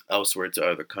moved elsewhere to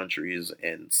other countries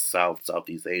in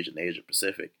Southeast Asia, and Asia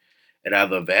Pacific. It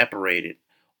either evaporated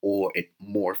or it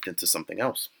morphed into something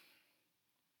else.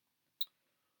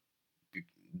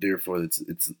 Therefore,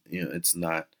 it's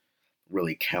not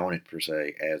really counted per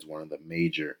se as one of the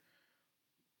major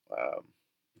um,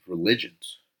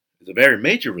 religions. It's a very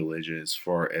major religion as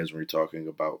far as we're talking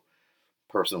about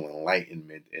personal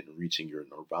enlightenment and reaching your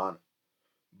nirvana.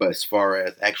 But as far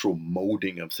as actual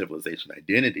molding of civilization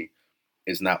identity,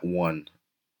 it's not one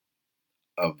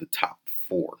of the top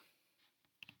four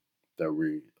that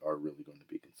we are really going to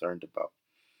be concerned about.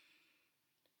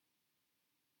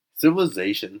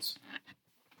 Civilizations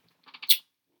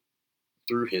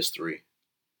through history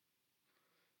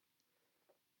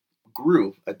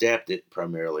grew, adapted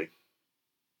primarily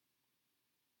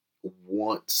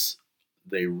once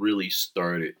they really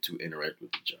started to interact with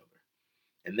each other.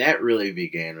 And that really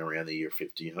began around the year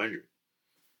 1500.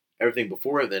 Everything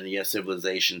before then, yes,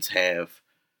 civilizations have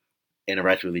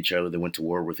interacted with each other, they went to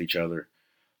war with each other,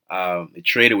 they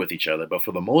traded with each other. But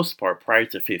for the most part, prior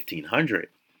to 1500,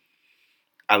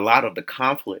 a lot of the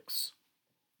conflicts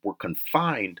were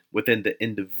confined within the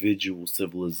individual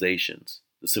civilizations,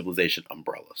 the civilization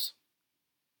umbrellas.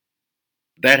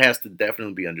 That has to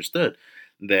definitely be understood.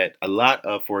 That a lot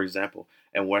of, for example,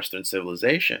 in Western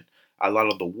civilization, a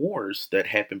lot of the wars that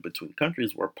happened between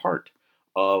countries were part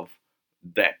of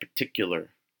that particular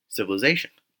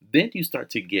civilization. Then you start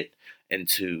to get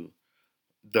into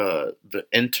the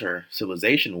inter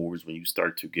civilization wars when you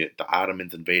start to get the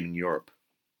Ottomans invading Europe,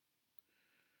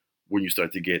 when you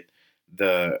start to get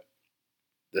the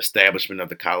establishment of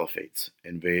the caliphates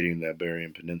invading the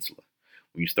Iberian Peninsula,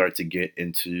 when you start to get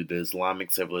into the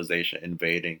Islamic civilization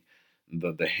invading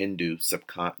the Hindu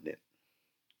subcontinent,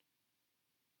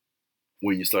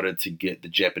 when you started to get the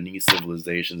Japanese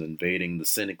civilizations invading the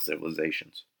Cynic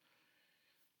civilizations.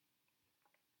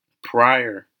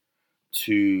 Prior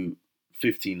to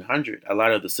 1500, a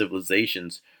lot of the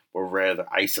civilizations were rather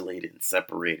isolated and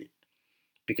separated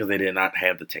because they did not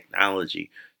have the technology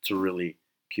to really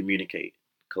communicate,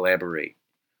 collaborate,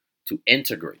 to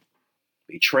integrate.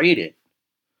 They traded,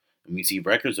 and we see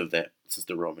records of that since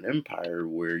the Roman Empire,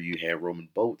 where you had Roman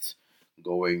boats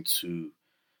going to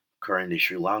current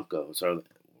Sri Lanka, or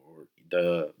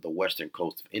the western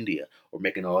coast of India, or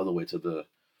making it all the way to the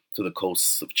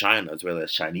coasts of China, as well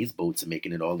as Chinese boats and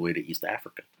making it all the way to East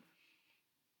Africa.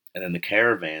 And then the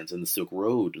caravans and the Silk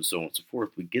Road and so on and so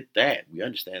forth. We get that. We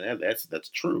understand that. That's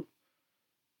true.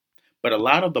 But a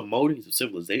lot of the motives of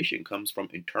civilization comes from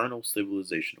internal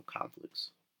civilizational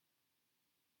conflicts.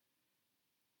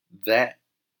 That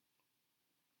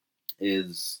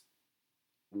is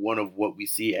one of what we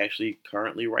see actually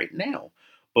currently right now.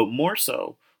 But more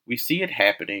so, we see it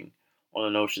happening on the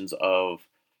notions of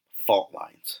fault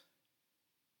lines,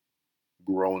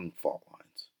 growing fault lines.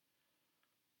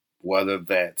 Whether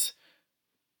that's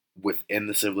within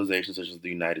the civilization such as the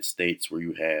United States, where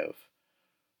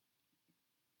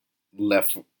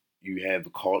left you have the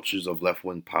cultures of left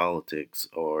wing politics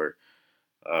or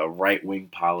right wing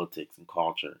politics and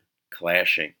culture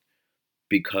clashing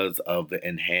because of the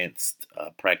enhanced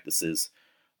practices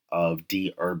of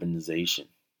de-urbanization,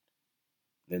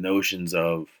 the notions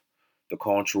of the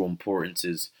cultural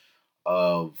importances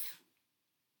of,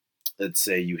 let's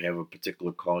say you have a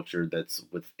particular culture that's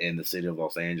within the city of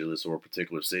Los Angeles or a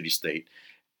particular city state,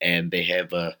 and they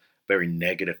have a very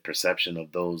negative perception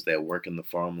of those that work in the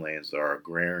farmlands or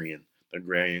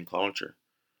agrarian culture.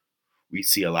 We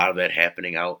see a lot of that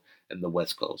happening out in the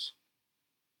West Coast.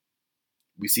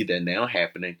 We see that now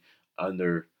happening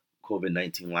under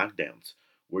COVID-19 lockdowns,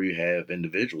 where you have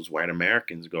individuals, white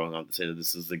Americans, going on to say that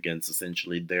this is against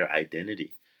essentially their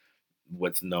identity,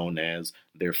 what's known as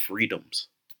their freedoms.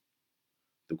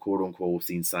 The quote unquote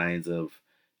seen signs of,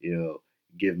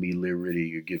 give me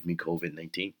liberty or give me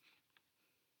COVID-19,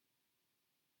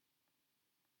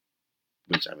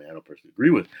 which I mean, I don't personally agree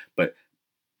with, but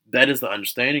that is the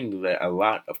understanding that a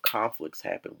lot of conflicts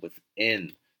happen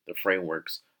within the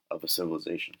frameworks of a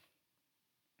civilization.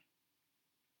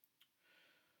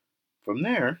 From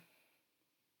there,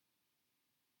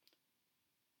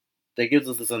 that gives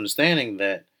us this understanding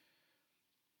that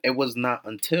it was not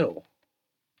until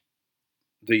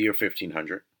the year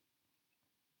 1500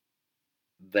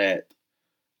 that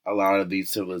a lot of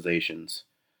these civilizations,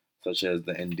 such as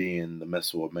the Indian, the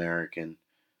Mesoamerican,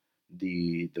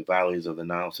 the valleys of the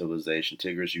Nile civilization,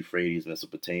 Tigris, Euphrates,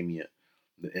 Mesopotamia,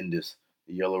 the Indus,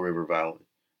 the Yellow River Valley,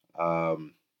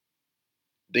 um,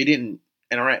 they didn't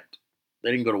interact.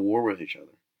 They didn't go to war with each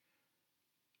other.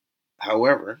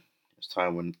 However, as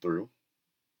time went through,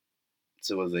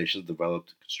 civilizations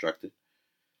developed, constructed,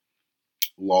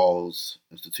 laws,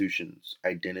 institutions,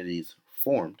 identities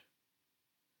formed.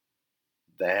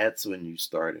 That's when you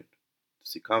started to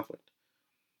see conflict.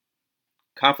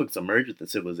 Conflicts emerge within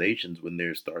civilizations when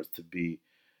there starts to be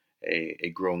a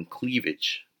growing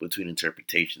cleavage between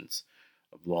interpretations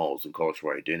of laws and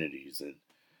cultural identities and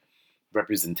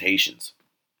representations.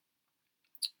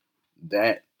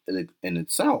 That in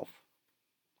itself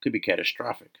could be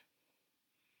catastrophic.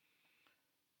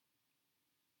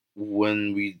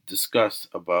 When we discuss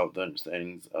about the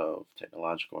understandings of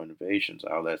technological innovations,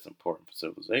 how that's important for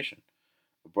civilization,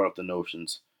 I brought up the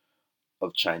notions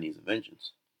of Chinese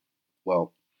inventions.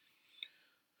 Well,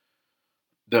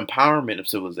 the empowerment of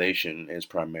civilization is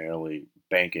primarily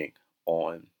banking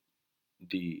on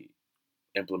the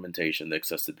implementation, the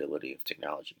accessibility of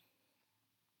technology.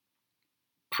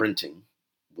 Printing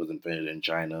was invented in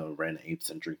China around the 8th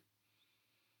century,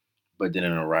 but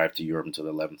didn't arrive to Europe until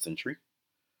the 11th century.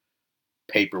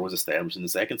 Paper was established in the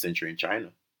 2nd century in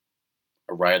China,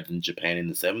 arrived in Japan in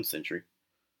the 7th century,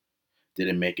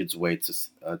 didn't make its way to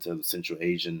the Central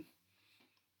Asian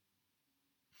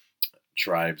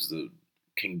tribes, the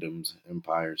kingdoms,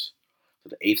 empires, to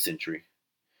the 8th century.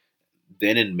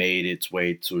 Then it made its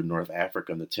way to North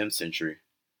Africa in the 10th century,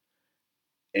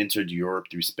 entered Europe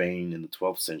through Spain in the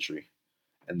 12th century,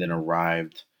 and then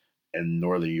arrived in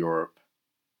Northern Europe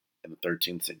in the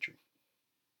 13th century.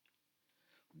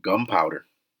 Gunpowder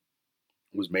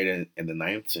was made in the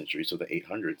 9th century, so the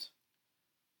 800s,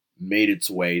 made its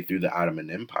way through the Ottoman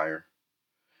Empire,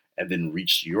 and then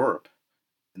reached Europe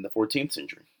in the 14th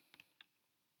century.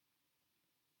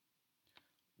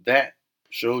 That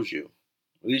shows you,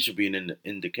 at least should be an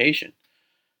indication,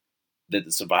 that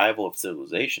the survival of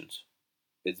civilizations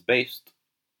is based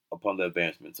upon the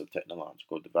advancements of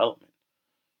technological development.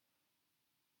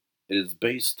 It is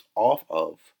based off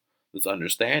of this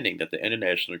understanding that the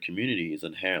international community is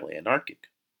inherently anarchic.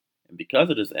 And because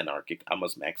it is anarchic, I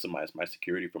must maximize my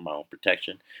security for my own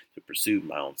protection to pursue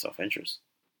my own self interest.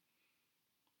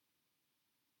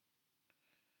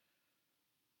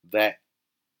 That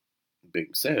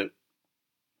being said,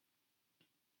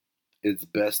 it's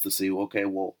best to see, okay,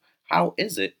 well, how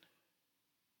is it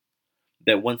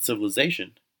that one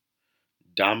civilization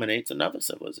dominates another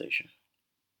civilization?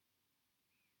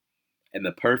 And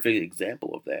the perfect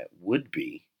example of that would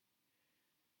be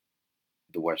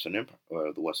the Western Empire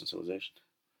or the Western civilization.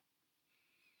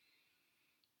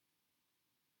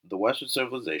 The Western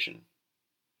civilization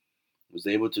was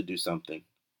able to do something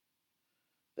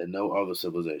that no other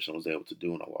civilization was able to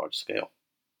do on a large scale.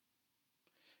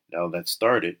 Now, that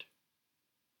started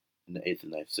in the 8th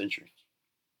and 9th centuries.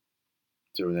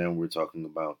 So now we're talking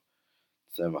about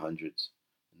 700s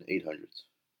and 800s.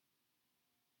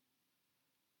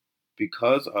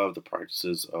 Because of the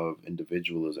practices of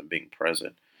individualism being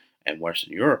present in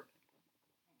Western Europe,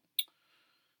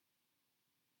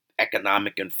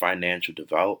 economic and financial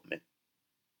development,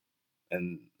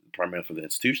 and primarily for the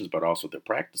institutions, but also their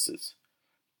practices,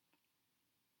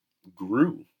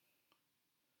 grew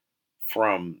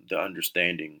from the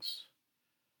understandings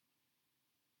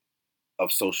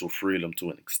of social freedom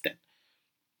to an extent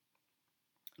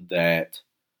that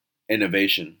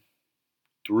innovation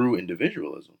through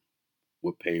individualism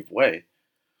would pave way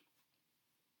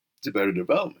to better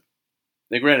development.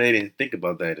 Now, granted, they didn't think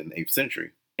about that in the 8th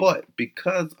century, but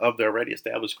because of the already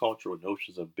established cultural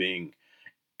notions of being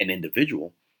an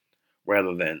individual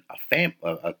rather than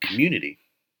a community,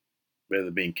 rather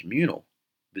than being communal,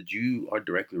 that you are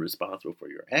directly responsible for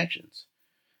your actions,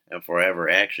 and for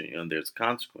every action, there's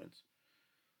consequence.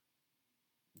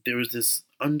 There is this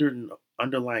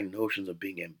underlying notions of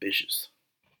being ambitious,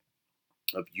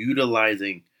 of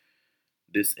utilizing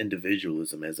this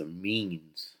individualism as a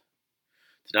means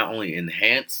to not only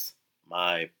enhance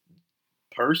my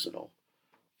personal,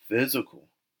 physical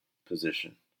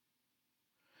position,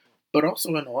 but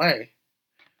also in a way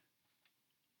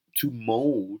to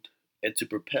mold and to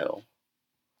propel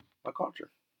my culture.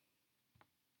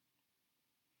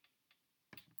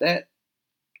 That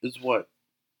is what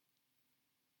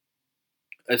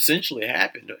essentially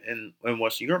happened in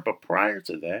Western Europe. But prior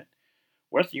to that,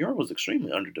 Western Europe was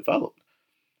extremely underdeveloped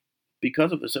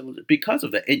because of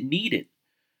that. It needed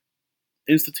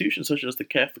institutions such as the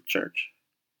Catholic Church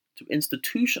to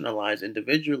institutionalize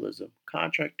individualism,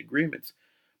 contract agreements,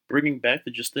 bringing back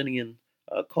the Justinian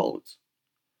codes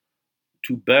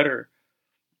to better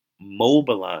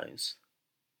mobilize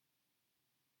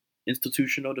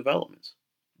institutional developments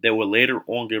that would later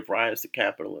on give rise to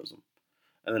capitalism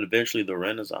and then eventually the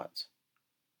Renaissance.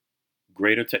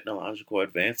 Greater technological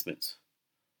advancements,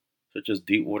 such as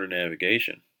deep water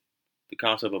navigation, the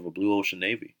concept of a blue ocean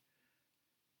navy,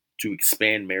 to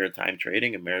expand maritime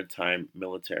trading and maritime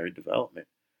military development,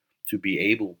 to be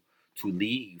able to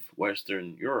leave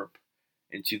Western Europe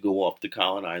and to go off to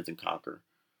colonize and conquer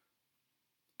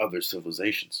other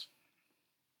civilizations.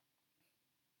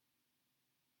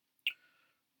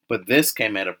 But this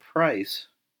came at a price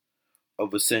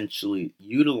of essentially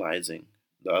utilizing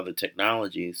the other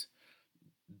technologies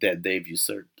that they've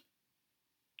usurped,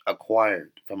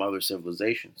 acquired from other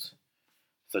civilizations,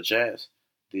 such as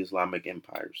the Islamic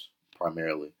empires,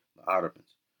 primarily the Ottomans,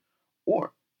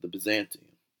 or the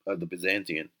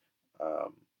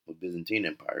um, the Byzantine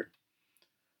Empire.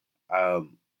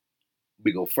 Um,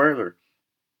 we go further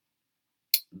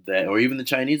that, or even the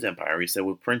Chinese Empire, we said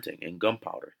with printing and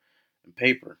gunpowder and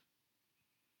paper.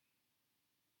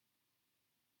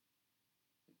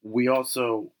 We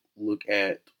also look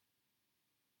at,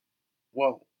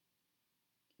 well,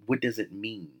 what does it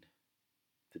mean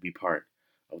to be part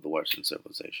of the Western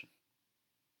civilization?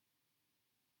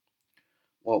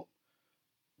 Well,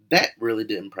 that really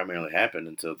didn't primarily happen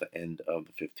until the end of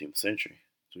the 15th century.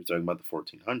 So we're talking about the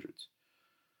 1400s,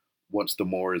 once the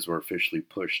Moors were officially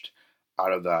pushed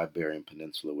out of the Iberian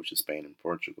Peninsula, which is Spain and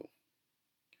Portugal.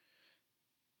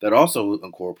 That also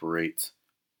incorporates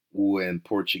when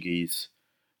Portuguese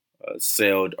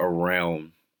sailed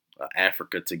around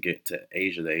Africa to get to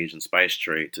Asia, the Asian spice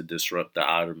trade, to disrupt the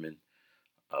Ottoman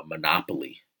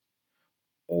monopoly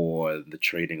or the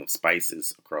trading of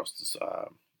spices across the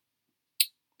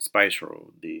spice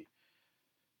road, the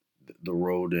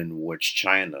road in which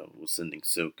China was sending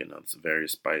silk and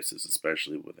various spices,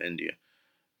 especially with India,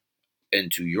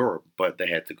 into Europe. But they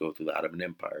had to go through the Ottoman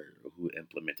Empire, who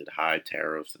implemented high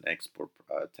tariffs and export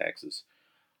taxes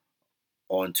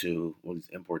onto, well, these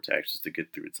import taxes to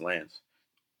get through its lands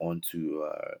onto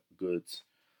goods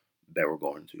that were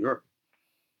going to Europe.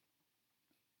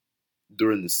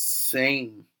 During the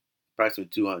same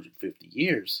approximately 250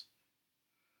 years,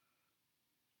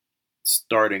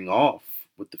 starting off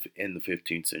with in the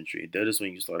 15th century, that is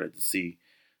when you started to see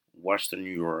Western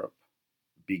Europe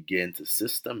begin to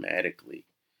systematically,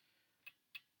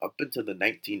 up into the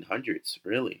 1900s,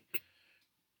 really,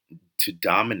 to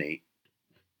dominate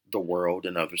the world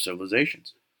and other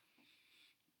civilizations.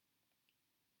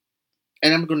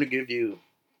 And I'm going to give you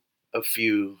a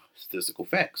few statistical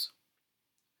facts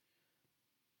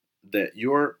that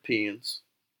Europeans,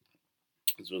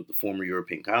 as well as the former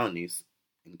European colonies,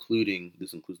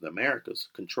 includes the Americas,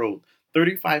 controlled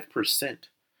 35%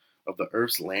 of the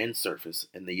Earth's land surface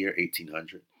in the year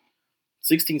 1800,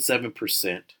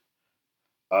 67%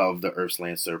 of the Earth's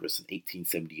land surface in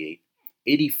 1878,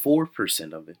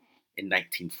 84% of it in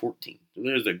 1914. So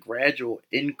there's a gradual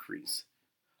increase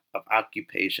of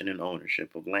occupation and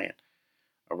ownership of land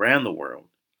around the world,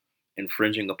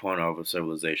 infringing upon other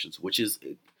civilizations, which is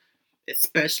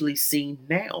especially seen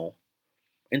now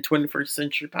in 21st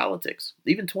century politics,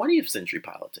 even 20th century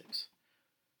politics.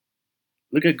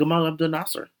 Look at Gamal Abdel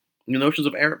Nasser, the notions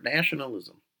of Arab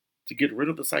nationalism, to get rid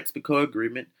of the Sykes-Picot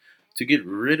Agreement, to get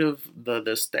rid of the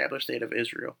established state of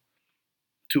Israel,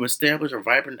 to establish a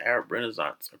vibrant Arab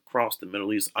renaissance across the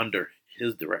Middle East under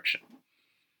his direction.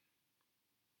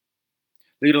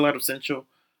 Look at a lot of Central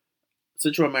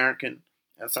American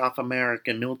and South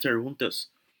American military juntas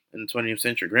in the 20th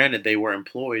century. Granted, they were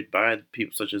employed by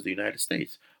people such as the United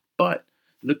States, but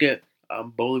look at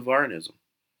Bolivarianism,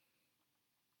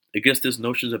 against this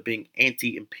notions of being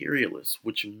anti-imperialist,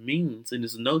 which means in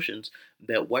these notions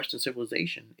that Western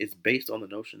civilization is based on the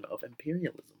notion of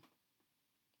imperialism.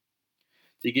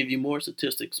 To give you more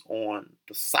statistics on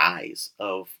the size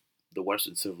of the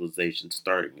Western civilization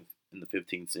starting in the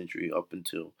 15th century up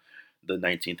until the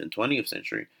 19th and 20th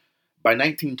century, by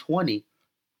 1920,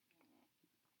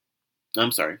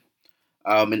 I'm sorry,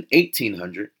 in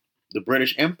 1800, the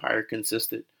British Empire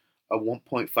consisted of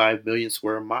 1.5 million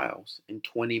square miles and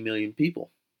 20 million people.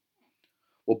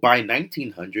 Well, by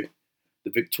 1900,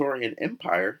 the Victorian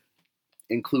Empire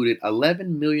included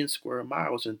 11 million square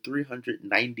miles and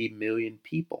 390 million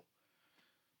people.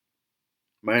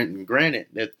 Granted,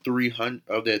 that 300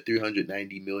 of that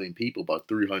 390 million people, about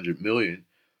 300 million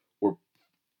were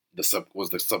was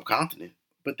the subcontinent.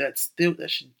 But that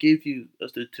should give you a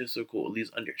statistical at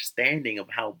least understanding of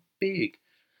how big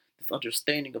this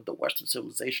understanding of the Western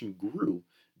civilization grew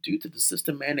due to the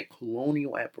systematic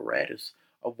colonial apparatus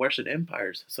of Western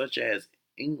empires such as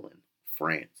England,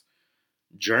 France,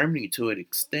 Germany to an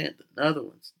extent, the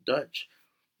Netherlands, Dutch,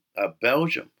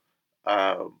 Belgium,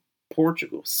 uh,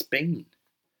 Portugal, Spain,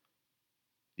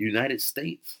 the United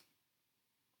States.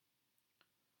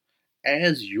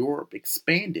 As Europe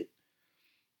expanded,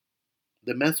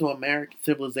 the Mesoamerican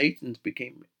civilizations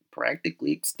became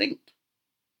practically extinct.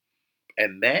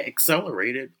 And that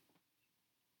accelerated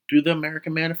through the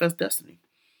American Manifest Destiny.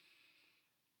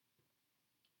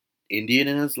 Indian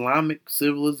and Islamic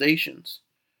civilizations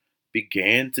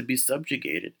began to be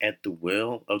subjugated at the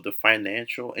will of the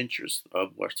financial interests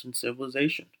of Western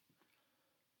civilization.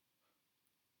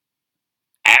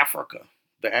 Africa,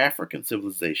 the African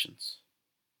civilizations,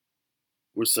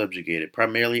 were subjugated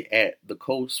primarily at the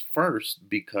coast first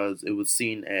because it was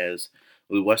seen as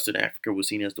Western Africa was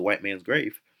seen as the white man's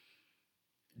grave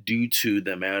due to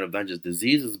the amount of not just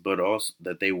diseases but also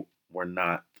that they were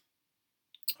not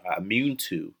immune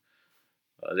to.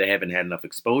 They haven't had enough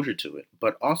exposure to it,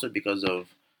 but also because of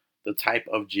the type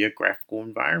of geographical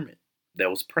environment that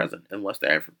was present in West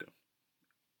Africa.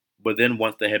 But then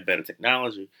once they had better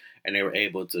technology and they were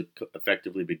able to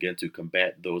effectively begin to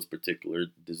combat those particular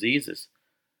diseases,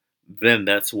 then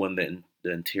that's when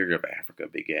the interior of Africa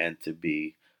began to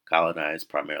be colonized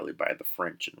primarily by the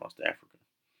French in West Africa.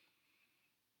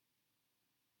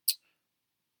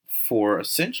 For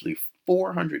essentially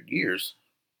 400 years,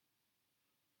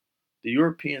 the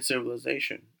European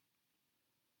civilization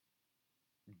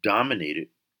dominated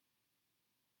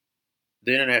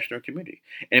the international community.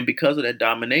 And because of that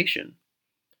domination,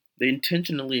 they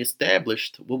intentionally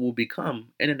established what will become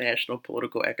international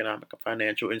political, economic, and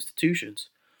financial institutions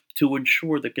to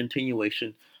ensure the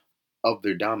continuation of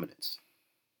their dominance.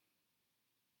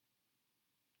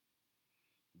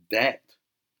 That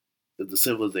is the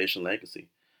civilization legacy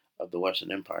of the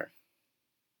Western Empire.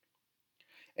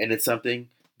 And it's something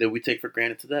that we take for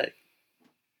granted today.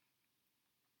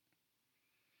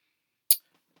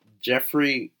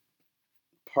 Jeffrey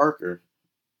Parker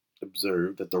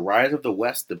observed that the rise of the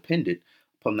West depended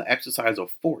upon the exercise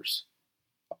of force,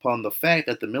 upon the fact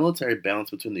that the military balance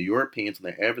between the Europeans and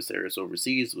their adversaries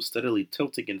overseas was steadily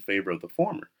tilting in favor of the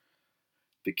former.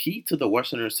 The key to the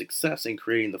Westerners' success in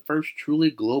creating the first truly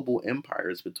global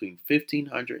empires between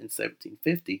 1500 and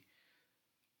 1750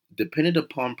 depended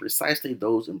upon precisely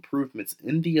those improvements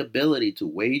in the ability to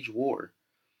wage war,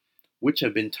 which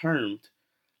have been termed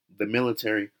the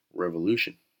military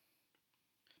revolution.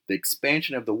 The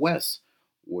expansion of the West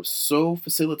was so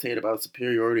facilitated by the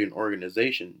superiority in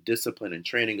organization, discipline, and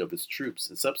training of its troops,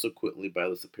 and subsequently by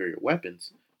the superior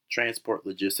weapons, transport,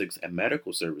 logistics, and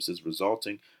medical services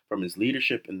resulting from his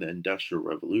leadership in the Industrial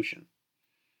Revolution.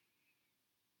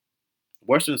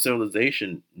 Western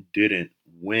civilization didn't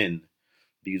win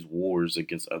these wars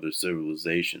against other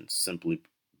civilizations simply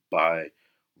by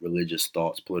religious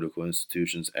thoughts, political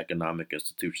institutions, economic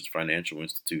institutions, financial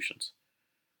institutions.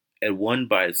 It won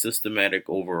by a systematic,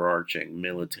 overarching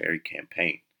military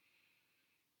campaign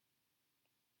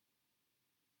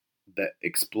that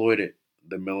exploited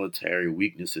the military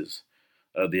weaknesses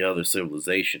of the other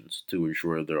civilizations to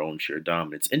ensure their own shared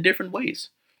dominance in different ways.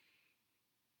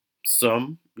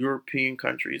 Some European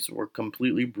countries were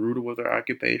completely brutal with their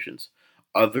occupations.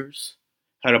 Others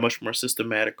had a much more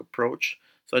systematic approach,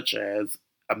 such as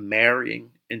a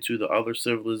marrying into the other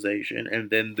civilization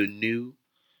and then the new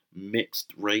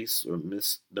mixed race or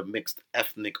the mixed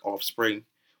ethnic offspring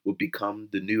would become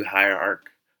the new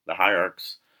the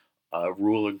hierarchs,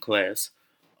 ruling class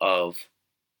of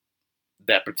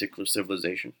that particular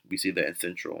civilization. We see that in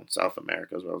Central and South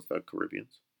America as well as the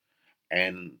Caribbeans,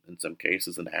 and in some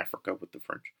cases in Africa with the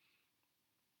French.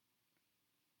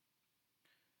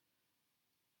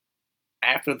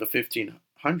 After the 1500s,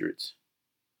 1500s,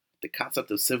 the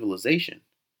concept of civilization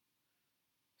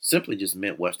simply just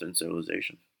meant Western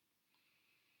civilization.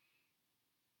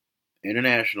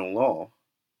 International law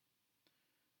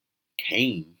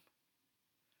came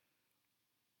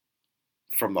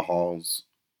from the halls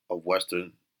of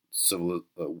Western civil,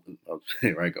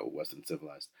 here I go, Western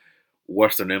civilized,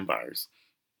 Western empires.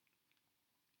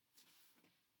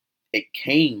 It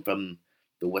came from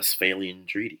the Westphalian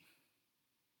Treaty.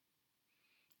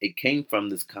 It came from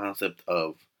this concept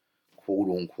of quote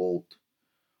unquote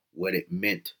what it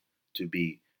meant to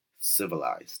be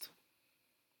civilized.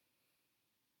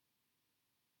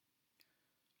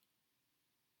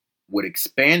 What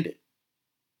expanded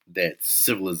that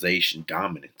civilization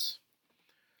dominance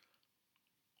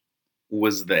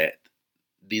was that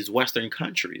these Western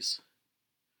countries,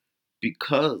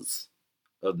 because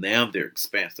of now their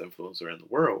expansive influence around the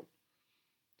world,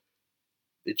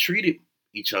 they treated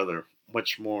each other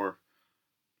much more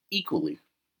equally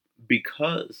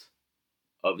because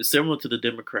of similar to the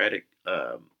democratic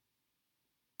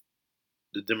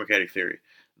theory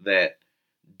that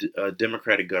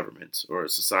democratic governments or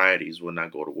societies will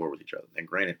not go to war with each other. And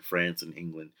granted, France and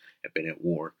England have been at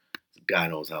war, God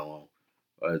knows how long.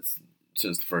 It's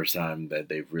since the first time that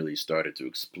they've really started to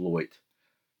exploit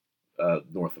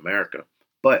North America.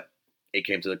 But it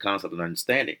came to the concept and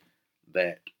understanding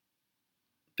that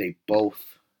they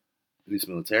both, at least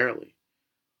militarily,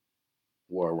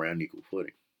 were around equal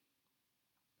footing.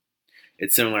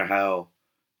 It's similar how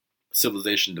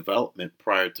civilization development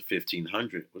prior to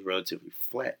 1500 was relatively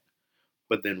flat.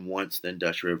 But then once the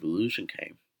Industrial Revolution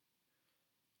came,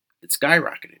 it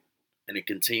skyrocketed and it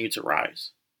continued to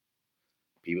rise.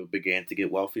 People began to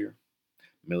get wealthier.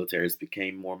 Militaries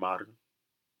became more modern.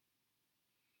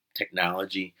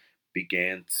 Technology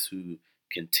began to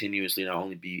continuously not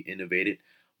only be innovated,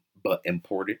 but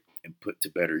imported and put to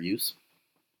better use.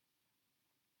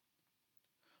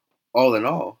 All in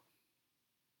all,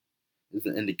 is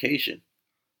an indication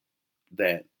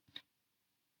that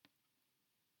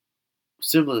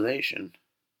civilization,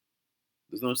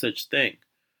 there's no such thing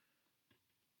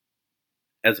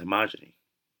as homogeny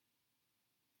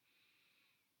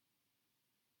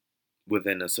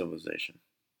within a civilization.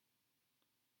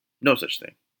 No such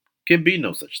thing. Can be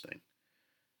no such thing.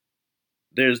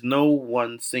 There's no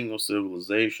one single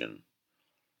civilization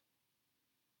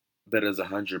that is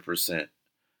 100%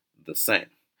 the same.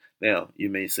 Now, you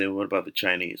may say, what about the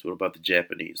Chinese? What about the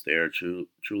Japanese? They are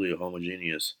truly a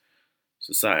homogeneous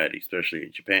society, especially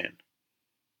in Japan.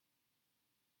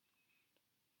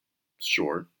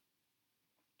 Sure.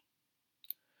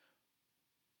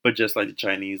 But just like the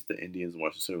Chinese, the Indians, and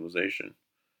Western civilization,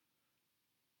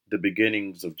 the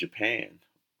beginnings of Japan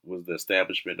was the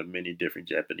establishment of many different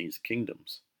Japanese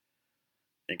kingdoms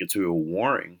and continual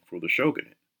warring for the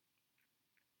shogunate.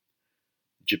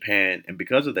 Japan, and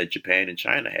because of that, Japan and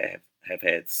China have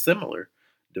had similar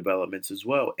developments as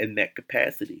well in that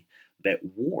capacity. That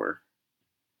war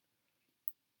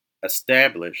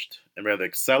established and rather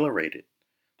accelerated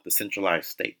the centralized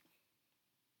state.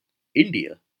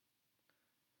 India,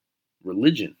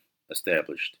 religion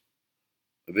established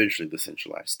eventually the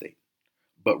centralized state,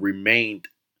 but remained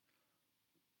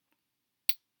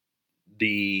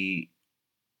the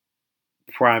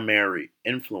primary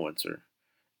influencer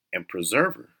and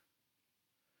preserver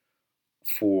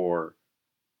for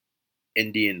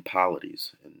Indian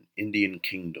polities and Indian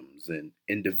kingdoms and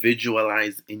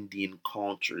individualized Indian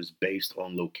cultures based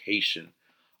on location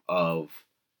of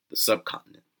the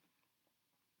subcontinent.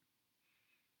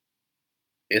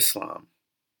 Islam,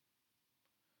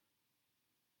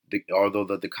 although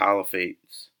the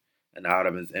caliphates and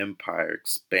Ottoman Empire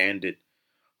expanded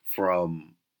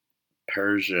from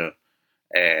Persia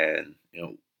and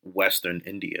Western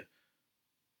India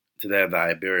to that of the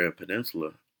Iberian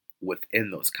Peninsula,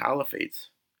 within those caliphates,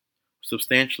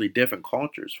 substantially different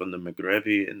cultures from the Maghreb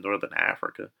in northern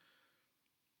Africa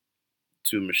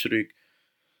to Mashriq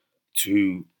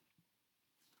to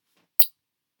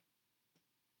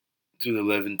the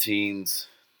Levantines,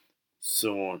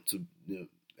 so on to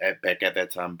back at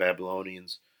that time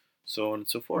Babylonians, so on and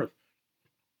so forth,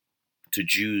 to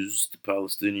Jews, to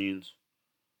Palestinians,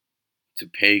 to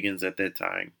pagans at that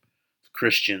time, to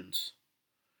Christians.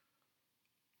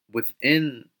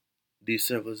 Within these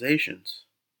civilizations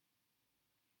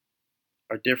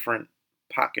are different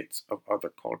pockets of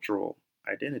other cultural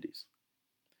identities.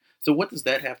 So what does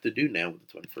that have to do now with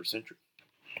the 21st century?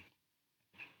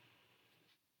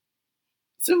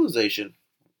 Civilization,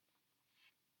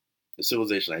 the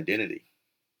civilization identity,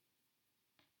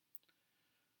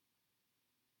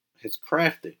 has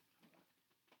crafted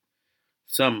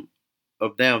some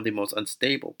of them the most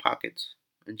unstable pockets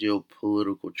and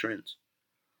geopolitical trends.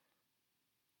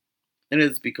 And it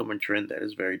has become a trend that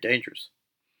is very dangerous,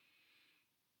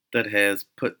 that has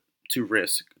put to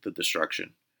risk the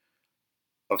destruction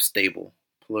of stable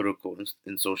political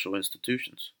and social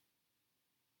institutions.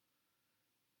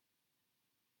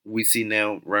 We see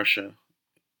now Russia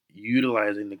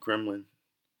utilizing the Kremlin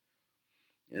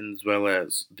as well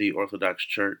as the Orthodox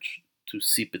Church to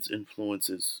seep its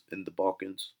influences in the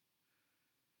Balkans,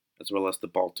 as well as the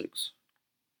Baltics,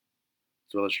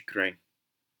 as well as Ukraine.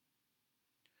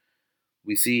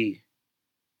 We see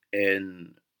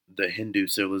in the Hindu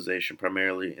civilization,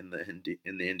 primarily in the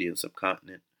Indian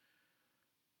subcontinent,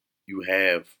 you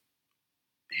have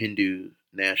Hindu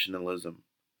nationalism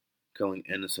killing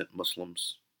innocent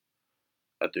Muslims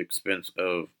at the expense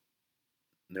of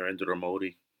Narendra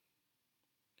Modi.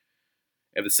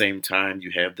 At the same time,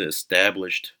 you have the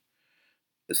established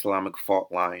Islamic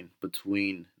fault line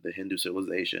between the Hindu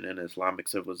civilization and the Islamic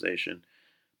civilization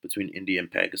between India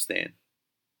and Pakistan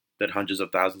that hundreds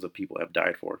of thousands of people have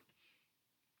died for.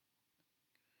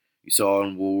 You saw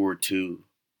in World War II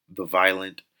the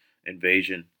violent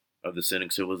invasion of the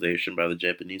Sinic civilization by the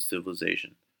Japanese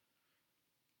civilization.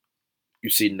 You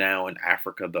see now in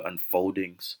Africa the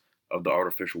unfoldings of the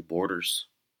artificial borders.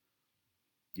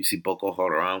 You see Boko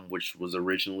Haram, which was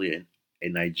originally a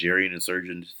Nigerian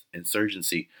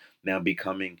insurgency, now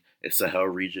becoming a Sahel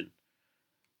region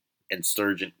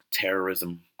insurgent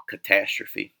terrorism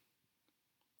catastrophe.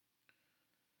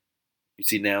 You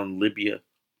see now in Libya,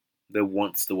 that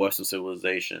once the Western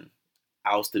civilization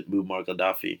ousted Muammar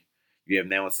Gaddafi, you have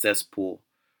now a cesspool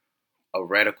of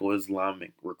radical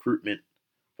Islamic recruitment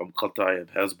from Qatar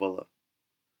and Hezbollah,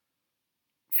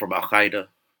 from Al Qaeda,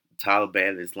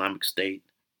 Taliban, the Islamic State,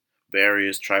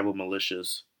 various tribal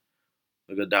militias,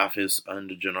 the Gaddafis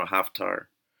under General Haftar,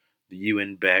 the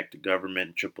UN-backed government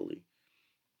in Tripoli.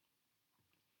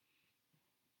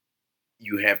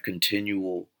 You have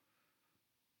continual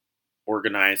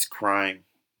organized crime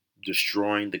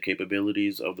destroying the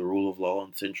capabilities of the rule of law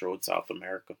in Central and South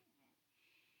America.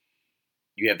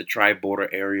 You have the tri-border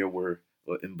area where,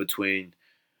 in between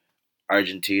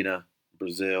Argentina,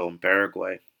 Brazil, and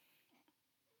Paraguay,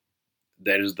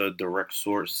 that is the direct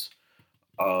source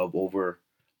of over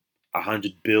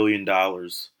 $100 billion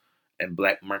in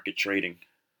black market trading.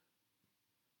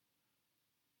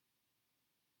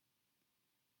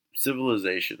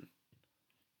 Civilization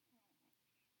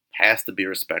has to be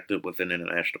respected within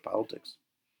international politics.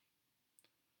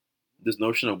 This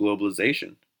notion of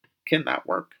globalization cannot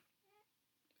work.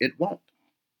 It won't.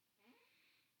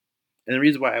 And the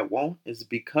reason why it won't is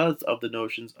because of the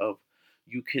notions of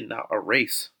you cannot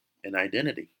erase an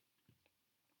identity.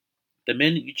 The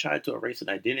minute you try to erase an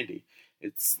identity,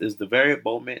 it's the very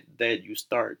moment that you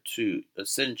start to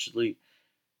essentially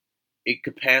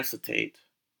incapacitate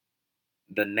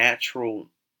the natural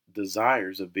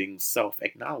desires of being self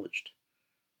acknowledged,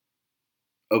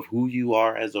 of who you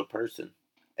are as a person,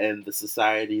 and the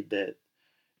society that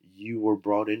you were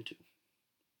brought into.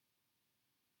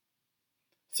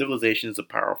 Civilization is a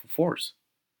powerful force.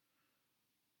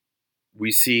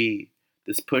 We see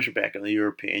this pushback in the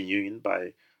European Union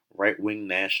by right wing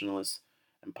nationalists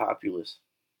and populists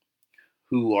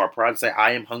who are proud to say,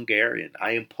 I am Hungarian,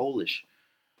 I am Polish,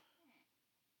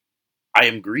 I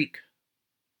am Greek,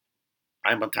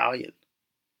 I am Italian,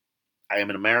 I am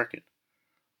an American.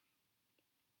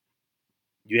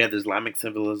 You have the Islamic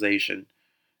civilization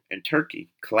in Turkey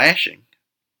clashing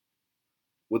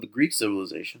with the Greek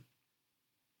civilization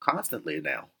constantly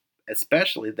now.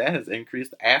 Especially that has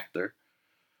increased after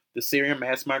the Syrian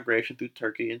mass migration through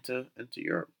Turkey into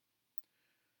Europe.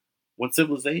 When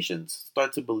civilizations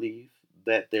start to believe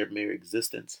that their mere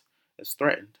existence is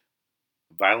threatened,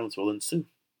 violence will ensue.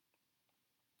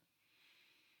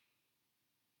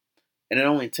 And it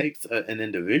only takes an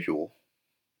individual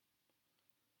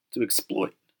to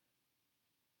exploit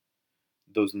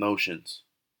those notions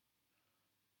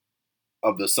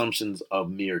of the assumptions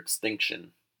of mere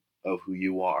extinction of who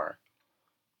you are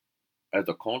as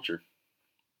a culture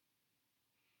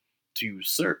to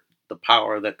usurp the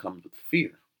power that comes with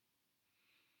fear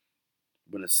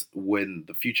when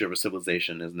the future of a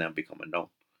civilization has now become unknown.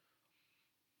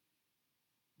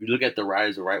 You look at the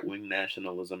rise of right wing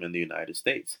nationalism in the United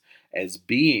States as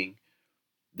being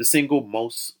the single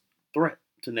most threat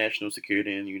to national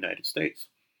security in the United States,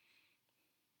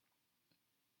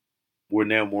 where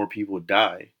now more people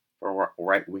die from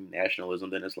right wing nationalism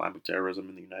than Islamic terrorism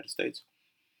in the United States.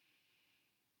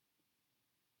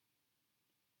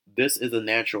 This is a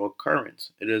natural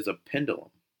occurrence. It is a pendulum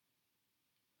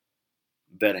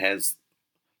that has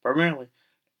primarily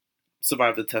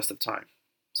survived the test of time.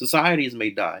 Societies may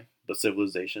die, a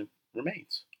civilization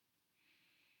remains.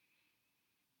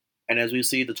 And as we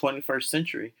see, the 21st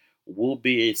century will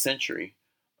be a century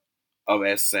of,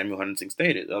 as Samuel Huntington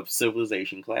stated, of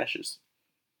civilization clashes.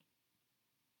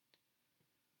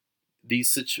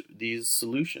 These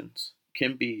solutions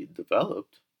can be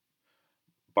developed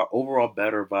by overall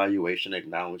better evaluation and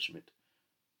acknowledgement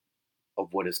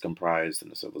of what is comprised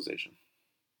in a civilization.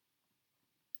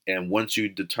 And once you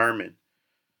determine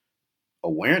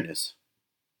awareness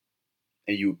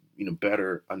and you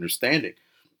better understanding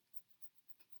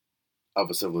of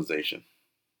a civilization,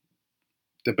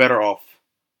 the better off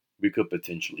we could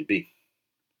potentially be.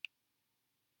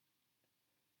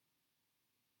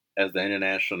 As the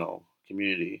international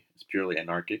community is purely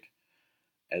anarchic,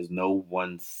 as no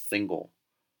one single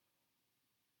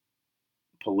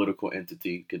political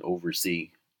entity can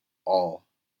oversee all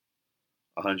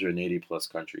 180 plus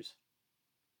countries.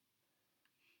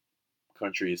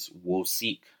 Countries will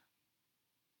seek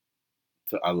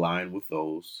to align with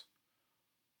those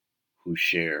who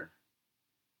share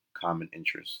common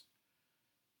interests,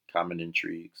 common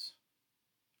intrigues,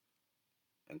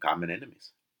 and common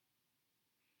enemies.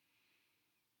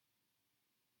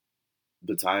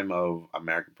 The time of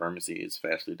American primacy is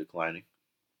fastly declining.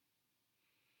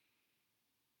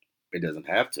 It doesn't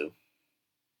have to,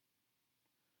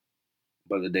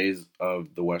 but the days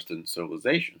of the Western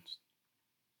civilizations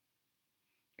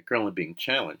are currently being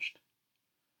challenged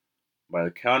by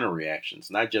the counter reactions,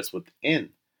 not just within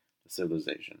the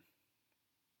civilization,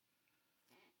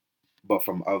 but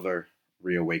from other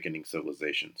reawakening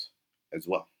civilizations as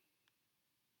well.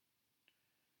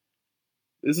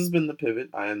 This has been The Pivot.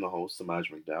 I am the host,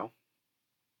 Samaj McDowell,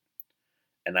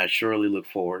 and I surely look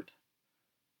forward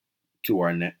to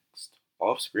our next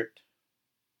off script,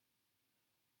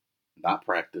 not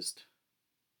practiced,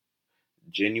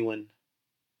 genuine,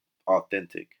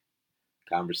 authentic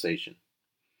conversation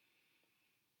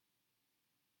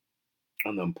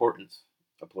on the importance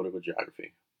of political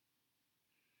geography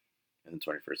in the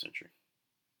 21st century.